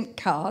people sent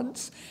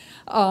cards,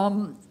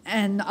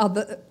 and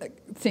other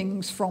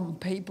things from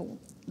people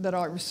that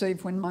I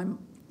received when my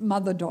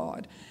mother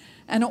died.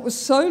 And it was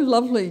so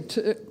lovely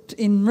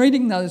in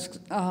reading those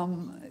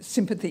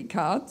sympathy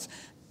cards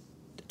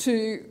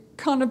to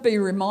kind of be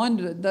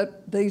reminded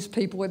that these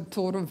people had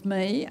thought of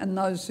me, and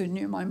those who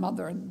knew my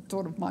mother had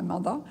thought of my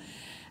mother.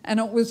 And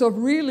it was a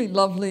really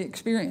lovely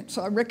experience.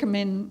 I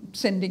recommend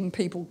sending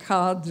people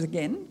cards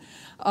again,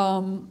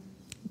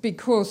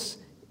 because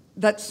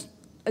that's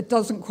it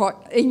doesn't quite,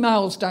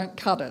 emails don't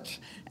cut it,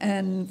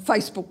 and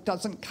Facebook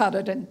doesn't cut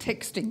it, and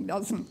texting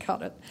doesn't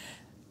cut it.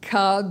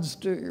 Cards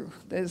do.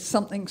 There's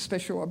something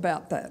special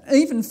about that.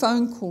 Even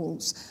phone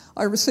calls.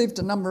 I received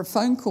a number of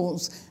phone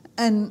calls,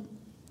 and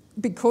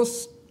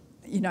because,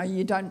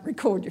 you don't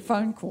record your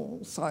phone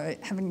calls, I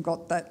haven't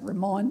got that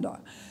reminder.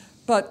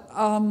 But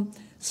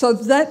so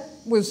that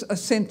was a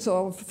sense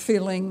of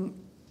feeling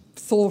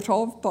thought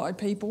of by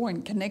people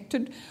and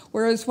connected,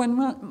 whereas when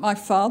my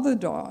father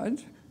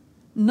died,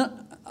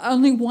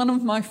 only one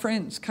of my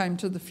friends came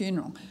to the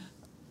funeral.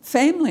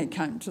 Family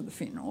came to the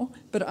funeral,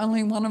 but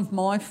only one of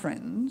my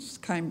friends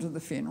came to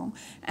the funeral,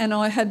 and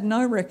I had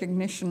no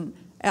recognition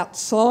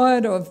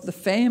outside of the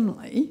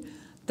family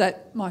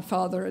that my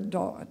father had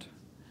died.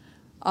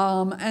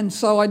 And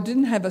so I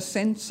didn't have a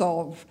sense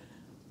of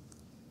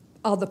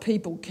other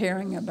people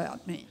caring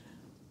about me.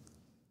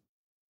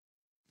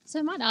 So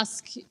I might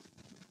ask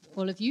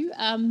all of you,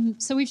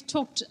 so we've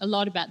talked a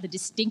lot about the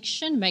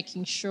distinction,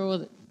 making sure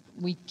that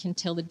we can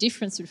tell the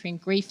difference between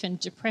grief and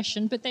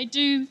depression, but they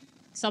do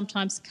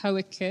sometimes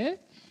co-occur,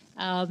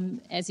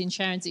 as in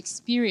Sharon's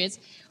experience.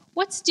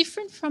 What's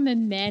different from a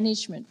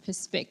management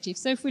perspective?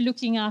 So if we're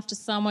looking after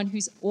someone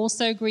who's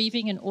also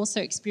grieving and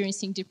also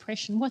experiencing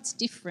depression, what's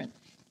different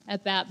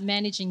about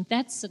managing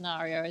that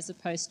scenario as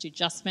opposed to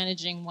just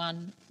managing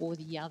one or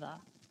the other?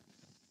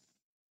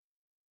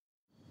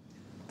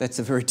 That's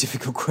a very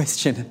difficult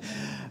question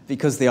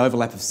because the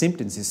overlap of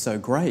symptoms is so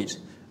great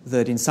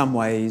that in some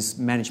ways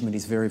management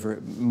is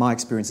my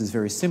experience is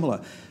very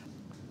similar.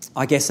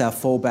 I guess our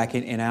fallback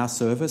in our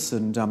service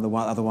and the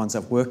other ones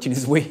I've worked in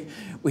is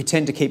we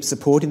tend to keep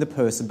supporting the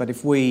person, but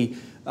if we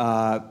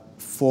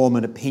form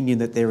an opinion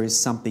that there is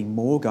something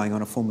more going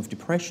on, a form of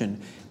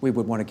depression, we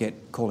would want to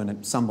call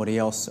in somebody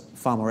else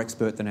far more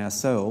expert than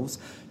ourselves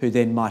who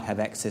then might have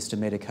access to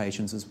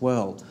medications as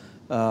well.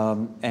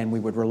 And we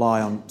would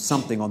rely on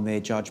something on their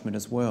judgment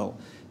as well.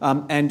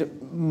 And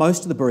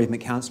most of the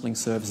bereavement counselling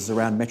services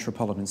around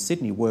metropolitan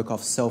Sydney work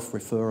off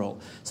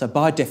self-referral. So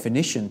by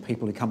definition,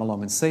 people who come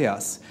along and see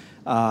us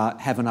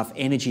have enough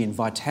energy and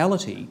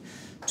vitality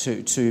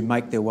to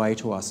make their way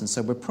to us. And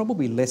so we're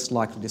probably less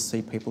likely to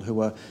see people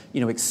who are,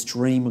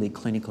 extremely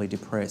clinically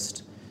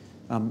depressed.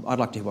 I'd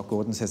like to hear what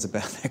Gordon says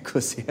about that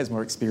because he has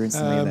more experience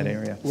than me in that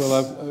area.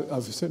 Well,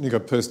 I've certainly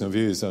got personal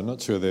views. I'm not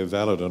sure they're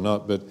valid or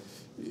not, but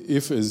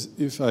if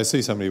I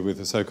see somebody with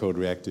a so-called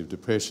reactive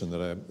depression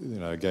that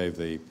I gave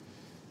the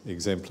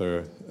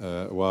exemplar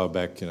a while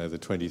back, the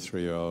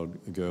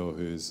 23-year-old girl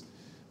who's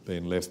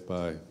been left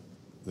by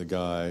the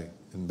guy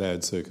in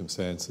bad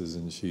circumstances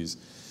and she's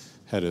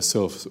had her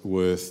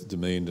self-worth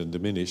demeaned and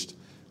diminished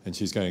and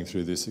she's going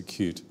through this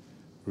acute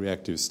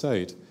reactive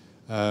state,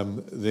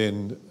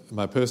 then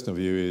my personal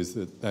view is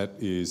that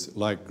is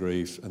like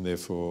grief and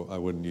therefore I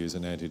wouldn't use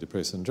an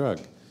antidepressant drug.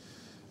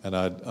 And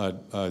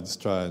I'd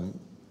try and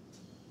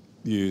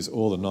use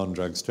all the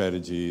non-drug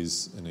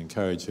strategies and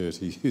encourage her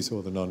to use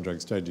all the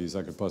non-drug strategies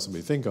I could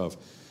possibly think of.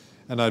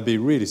 And I'd be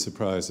really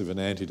surprised if an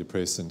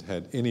antidepressant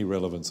had any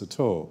relevance at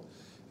all.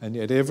 And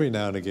yet every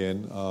now and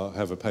again I'll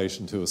have a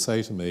patient who will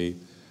say to me,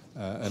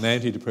 an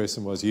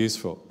antidepressant was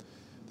useful.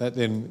 That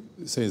then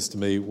says to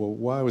me, well,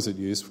 why was it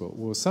useful?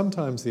 Well,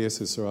 sometimes the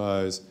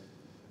SSRIs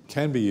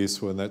can be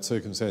useful in that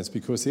circumstance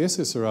because the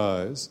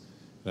SSRIs,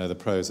 the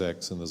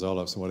Prozacs and the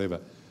Zoloft's and whatever,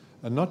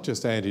 are not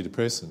just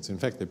antidepressants. In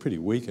fact, they're pretty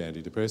weak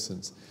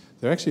antidepressants.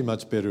 They're actually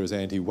much better as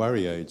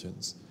anti-worry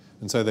agents.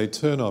 And so they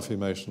turn off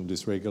emotional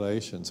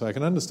dysregulation. So I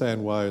can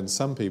understand why in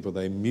some people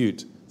they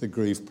mute the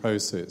grief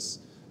process.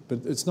 But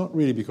it's not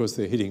really because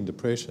they're hitting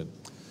depression.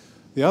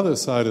 The other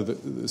side of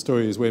the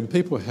story is when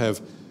people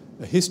have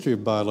a history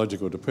of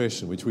biological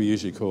depression, which we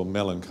usually call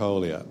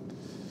melancholia,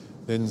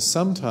 then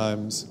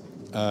sometimes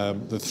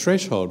the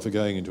threshold for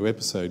going into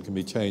episode can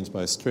be changed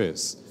by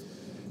stress.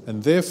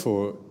 And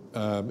therefore,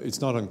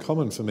 it's not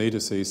uncommon for me to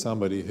see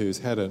somebody who's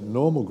had a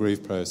normal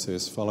grief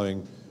process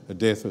following a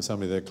death of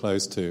somebody they're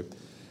close to,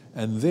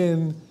 and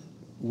then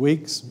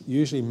weeks,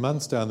 usually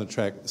months down the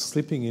track,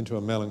 slipping into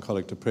a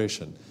melancholic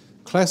depression.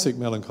 Classic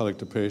melancholic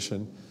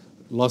depression,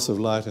 loss of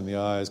light in the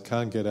eyes,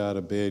 can't get out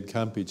of bed,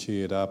 can't be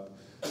cheered up,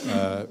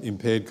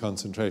 impaired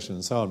concentration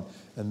and so on.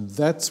 And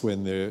that's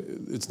when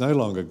it's no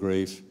longer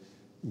grief.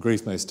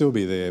 Grief may still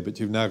be there, but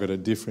you've now got a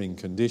differing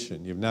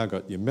condition. You've now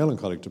got your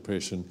melancholic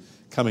depression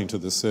coming to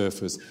the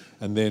surface,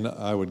 and then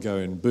I would go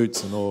in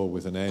boots and all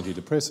with an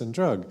antidepressant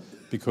drug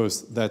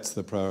because that's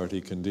the priority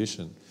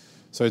condition.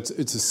 So it's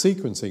a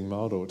sequencing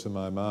model to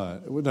my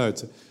mind. No,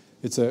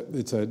 it's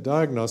a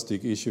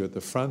diagnostic issue at the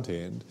front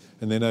end,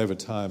 and then over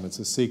time it's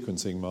a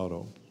sequencing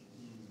model.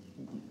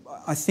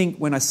 I think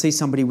when I see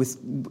somebody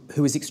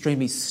who is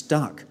extremely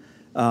stuck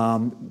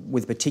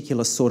with a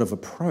particular sort of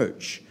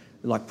approach,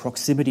 like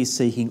proximity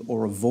seeking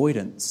or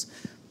avoidance,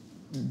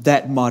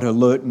 that might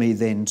alert me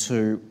then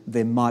to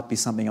there might be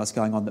something else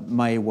going on that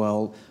may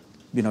well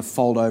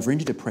fold over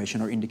into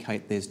depression or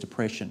indicate there's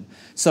depression.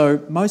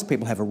 So most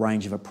people have a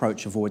range of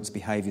approach avoidance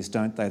behaviours,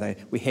 don't they?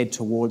 We head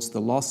towards the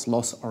loss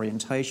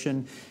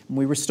orientation, and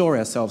we restore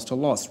ourselves to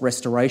loss,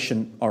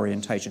 restoration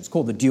orientation. It's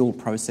called the dual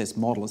process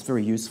model. It's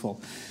very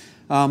useful.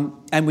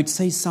 And we'd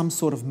see some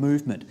sort of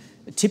movement.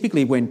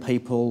 Typically when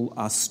people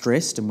are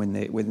stressed and when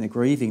they're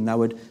grieving, they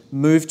would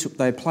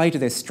they play to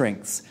their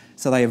strengths.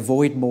 So they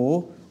avoid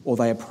more or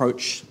they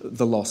approach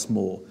the loss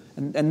more.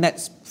 And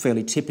that's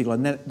fairly typical,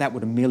 and that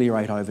would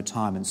ameliorate over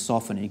time and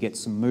soften, and you get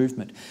some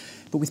movement.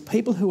 But with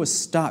people who are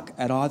stuck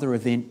at either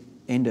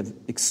end of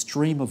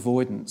extreme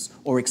avoidance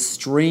or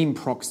extreme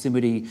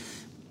proximity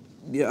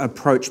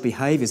approach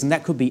behaviours, and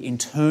that could be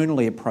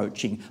internally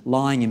approaching,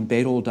 lying in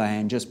bed all day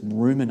and just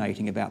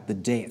ruminating about the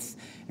death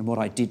and what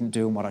I didn't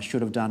do and what I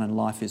should have done and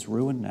life is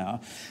ruined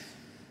now.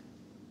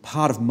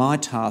 Part of my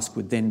task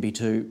would then be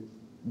to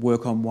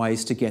work on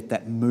ways to get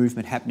that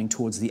movement happening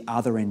towards the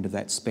other end of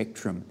that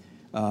spectrum.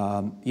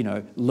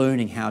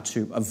 Learning how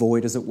to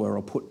avoid, as it were,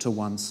 or put to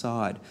one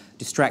side.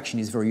 Distraction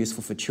is very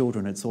useful for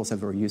children. It's also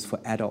very useful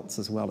for adults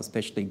as well,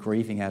 especially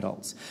grieving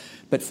adults.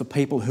 But for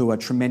people who are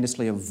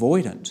tremendously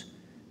avoidant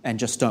and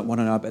just don't want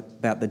to know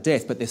about the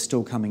death, but they're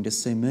still coming to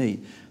see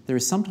me, there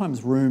is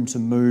sometimes room to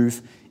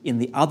move in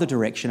the other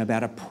direction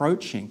about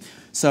approaching.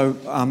 So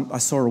I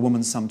saw a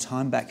woman some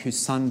time back whose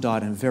son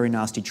died in a very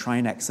nasty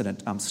train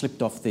accident,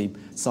 slipped off the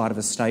side of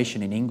a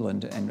station in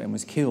England and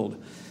was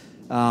killed.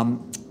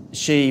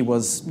 She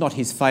was not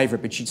his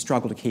favourite, but she'd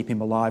struggled to keep him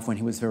alive when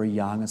he was very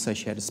young, and so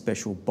she had a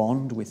special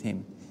bond with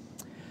him.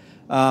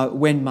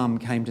 When Mum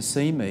came to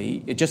see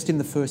me, just in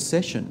the first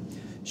session,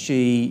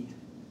 she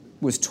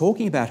was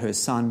talking about her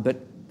son,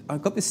 but I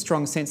got this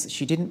strong sense that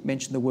she didn't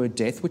mention the word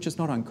death, which is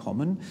not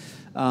uncommon,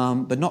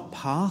 but not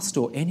past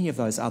or any of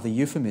those other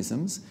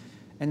euphemisms.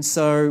 And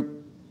so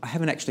I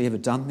haven't actually ever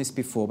done this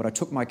before, but I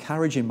took my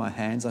courage in my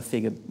hands. I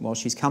figured, well,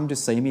 she's come to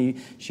see me.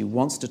 She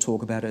wants to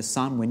talk about her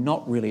son. We're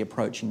not really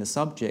approaching the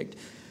subject.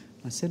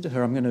 I said to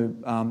her, I'm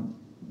going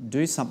to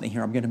do something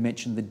here. I'm going to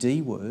mention the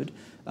D word.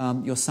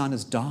 Your son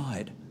has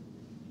died.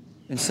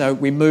 And so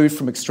we moved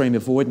from extreme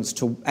avoidance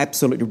to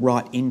absolutely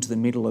right into the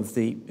middle of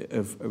the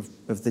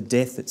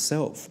death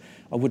itself.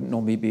 I wouldn't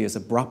normally be as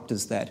abrupt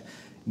as that.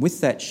 With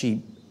that,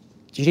 she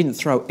didn't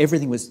throw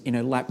everything was in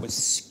her lap, was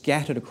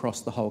scattered across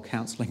the whole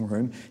counselling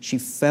room. She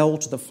fell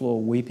to the floor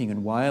weeping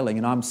and wailing,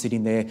 and I'm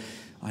sitting there,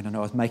 I don't know,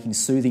 I was making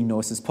soothing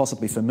noises,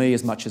 possibly for me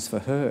as much as for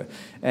her.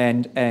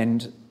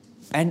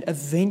 And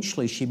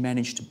eventually she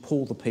managed to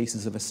pull the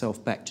pieces of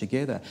herself back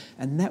together,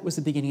 and that was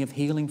the beginning of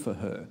healing for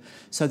her.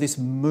 So this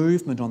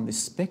movement on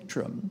this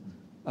spectrum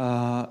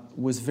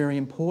was very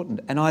important,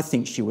 and I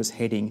think she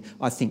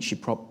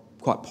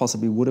quite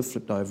possibly would have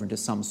flipped over into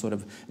some sort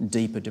of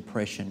deeper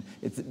depression.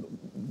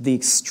 The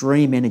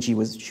extreme energy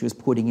she was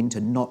putting into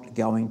not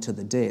going to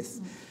the death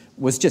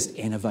was just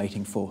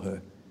enervating for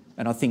her.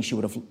 And I think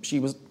she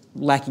was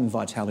lacking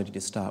vitality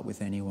to start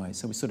with anyway,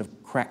 so we sort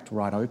of cracked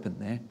right open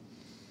there.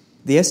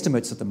 The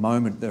estimates at the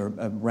moment, there are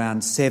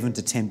around 7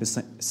 to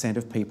 10%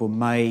 of people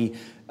may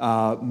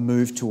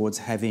move towards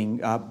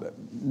having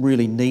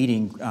really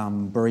needing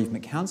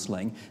bereavement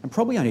counselling, and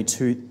probably only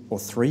 2 or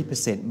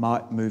 3%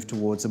 might move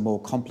towards a more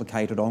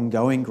complicated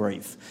ongoing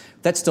grief.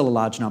 That's still a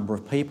large number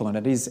of people, and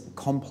it is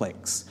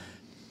complex.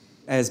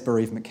 As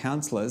bereavement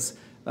counsellors,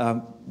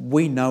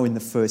 we know in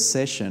the first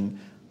session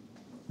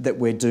that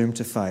we're doomed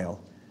to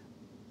fail.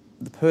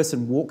 The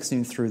person walks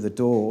in through the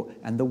door,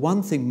 and the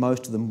one thing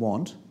most of them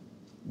want,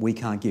 we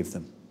can't give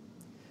them.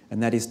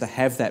 And that is to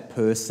have that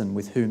person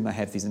with whom they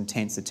have this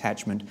intense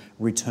attachment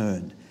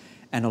returned.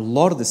 And a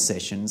lot of the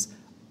sessions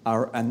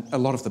and a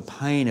lot of the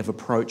pain of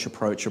approach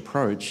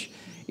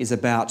is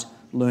about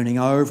learning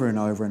over and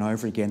over and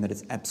over again that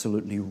it's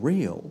absolutely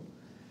real,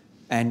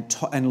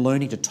 and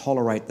learning to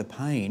tolerate the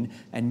pain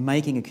and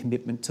making a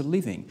commitment to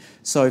living.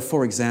 So,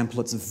 for example,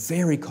 it's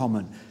very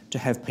common to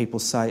have people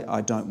say,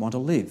 I don't want to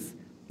live.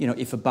 You know,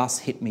 if a bus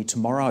hit me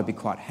tomorrow, I'd be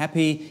quite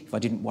happy. If I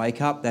didn't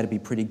wake up, that'd be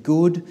pretty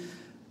good.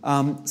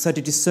 So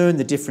to discern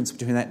the difference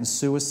between that and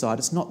suicide,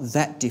 it's not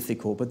that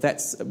difficult, but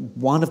that's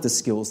one of the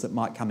skills that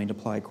might come into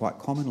play quite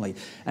commonly,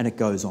 and it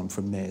goes on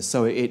from there.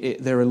 So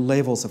there are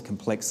levels of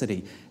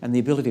complexity, and the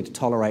ability to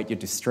tolerate your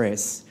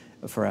distress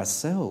for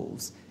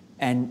ourselves,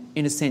 and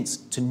in a sense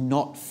to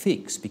not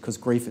fix, because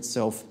grief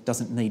itself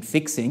doesn't need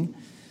fixing,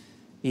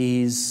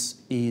 is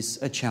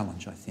a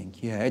challenge, I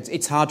think. Yeah,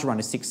 it's hard to run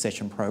a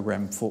 6-session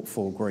program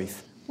for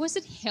grief. Was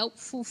it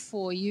helpful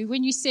for you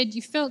when you said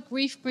you felt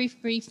grief,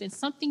 then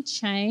something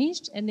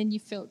changed and then you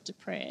felt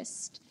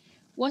depressed?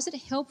 Was it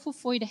helpful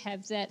for you to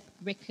have that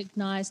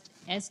recognised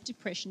as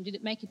depression? Did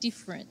it make a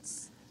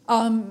difference?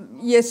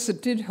 Yes,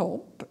 it did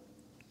help,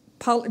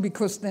 partly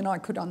because then I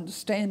could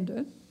understand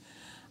it,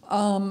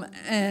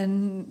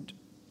 and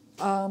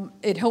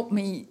it helped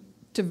me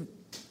to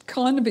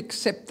kind of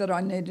accept that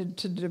I needed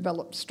to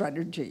develop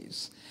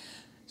strategies.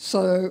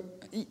 So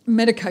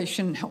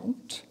medication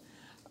helped.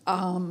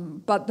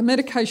 But the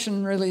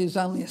medication really is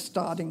only a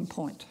starting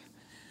point.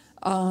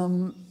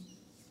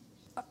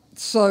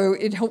 So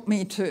it helped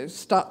me to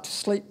start to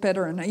sleep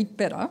better and eat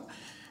better,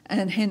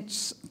 and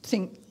hence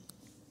think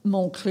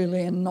more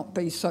clearly and not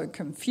be so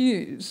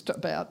confused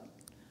about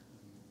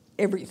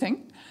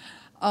everything.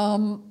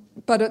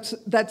 But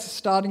that's a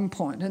starting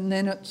point, and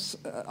then it's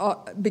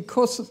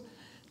because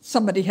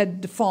somebody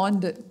had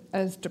defined it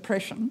as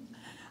depression,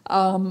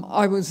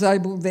 I was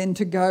able then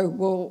to go,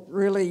 well,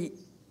 really,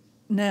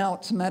 now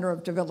it's a matter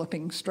of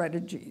developing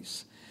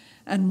strategies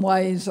and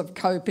ways of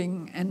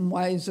coping and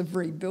ways of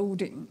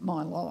rebuilding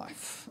my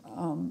life.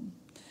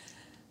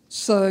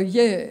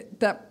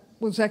 That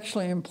was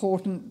actually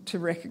important to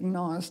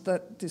recognise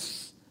that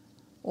this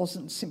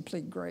wasn't simply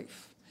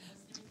grief.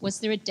 Was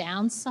there a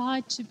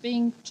downside to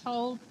being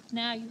told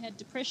now you had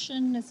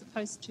depression as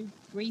opposed to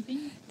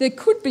grieving? There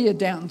could be a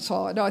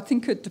downside. I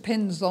think it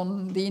depends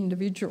on the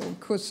individual,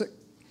 because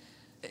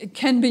it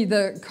can be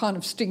the kind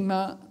of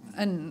stigma,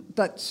 and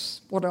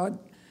that's what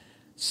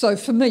So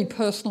for me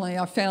personally,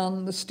 I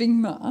found the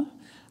stigma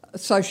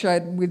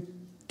associated with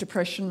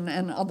depression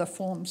and other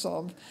forms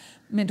of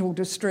mental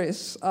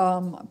distress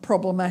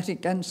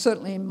problematic, and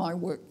certainly in my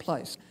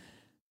workplace.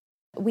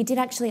 We did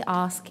actually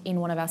ask in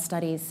one of our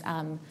studies,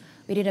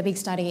 we did a big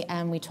study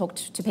and we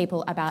talked to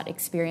people about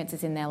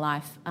experiences in their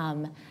life,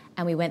 and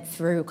we went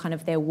through kind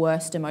of their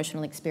worst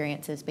emotional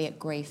experiences, be it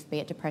grief, be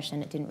it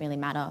depression. It didn't really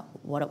matter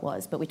what it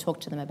was, but we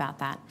talked to them about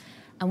that.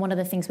 And one of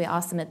the things we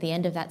asked them at the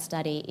end of that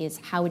study is,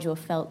 how would you have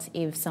felt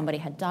if somebody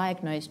had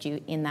diagnosed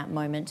you in that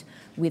moment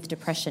with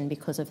depression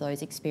because of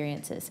those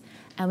experiences?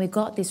 And we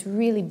got this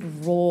really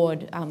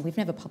broad, we've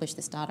never published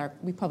this data,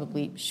 we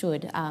probably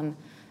should,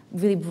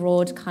 really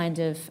broad kind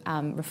of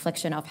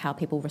reflection of how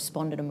people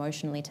responded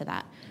emotionally to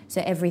that.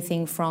 So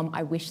everything from,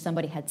 I wish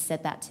somebody had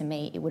said that to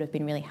me, it would have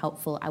been really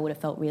helpful, I would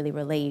have felt really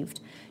relieved,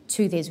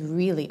 to there's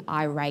really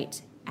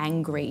irate,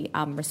 angry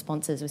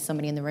responses with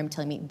somebody in the room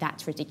telling me,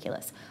 that's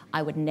ridiculous,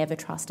 I would never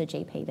trust a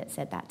GP that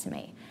said that to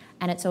me.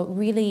 And it's a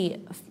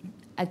really,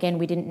 again,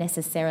 we didn't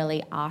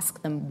necessarily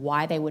ask them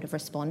why they would have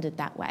responded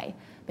that way,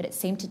 but it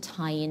seemed to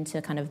tie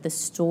into kind of the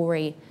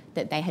story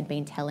that they had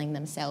been telling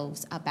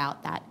themselves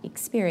about that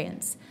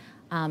experience,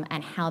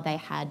 and how they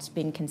had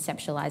been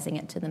conceptualising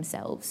it to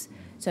themselves.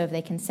 So if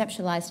they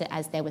conceptualised it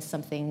as there was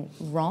something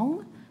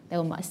wrong,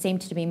 they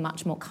seemed to be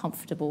much more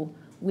comfortable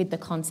with the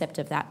concept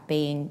of that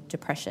being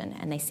depression,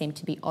 and they seemed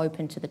to be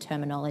open to the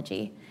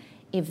terminology.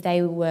 If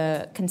they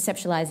were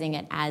conceptualising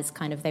it as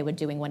kind of they were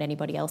doing what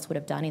anybody else would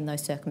have done in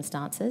those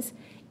circumstances,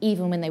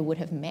 even when they would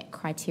have met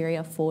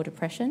criteria for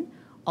depression,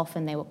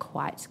 often they were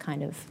quite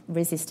kind of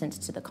resistant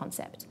to the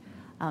concept.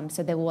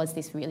 So there was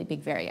this really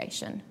big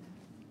variation.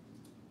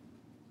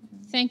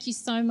 Thank you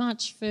so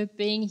much for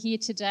being here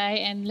today,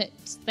 and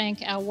let's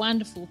thank our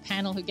wonderful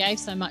panel who gave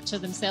so much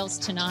of themselves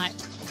tonight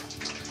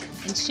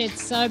and shed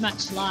so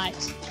much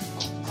light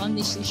on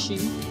this issue.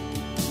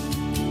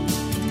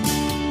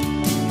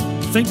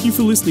 Thank you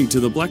for listening to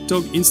the Black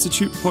Dog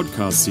Institute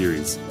podcast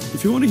series.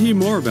 If you want to hear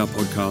more of our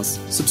podcasts,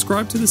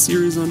 subscribe to the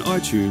series on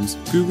iTunes,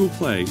 Google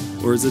Play,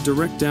 or as a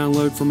direct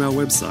download from our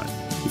website.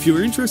 If you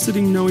are interested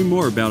in knowing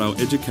more about our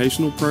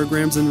educational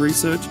programs and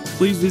research,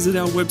 please visit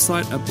our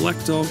website at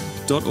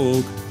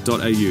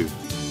blackdog.org.au.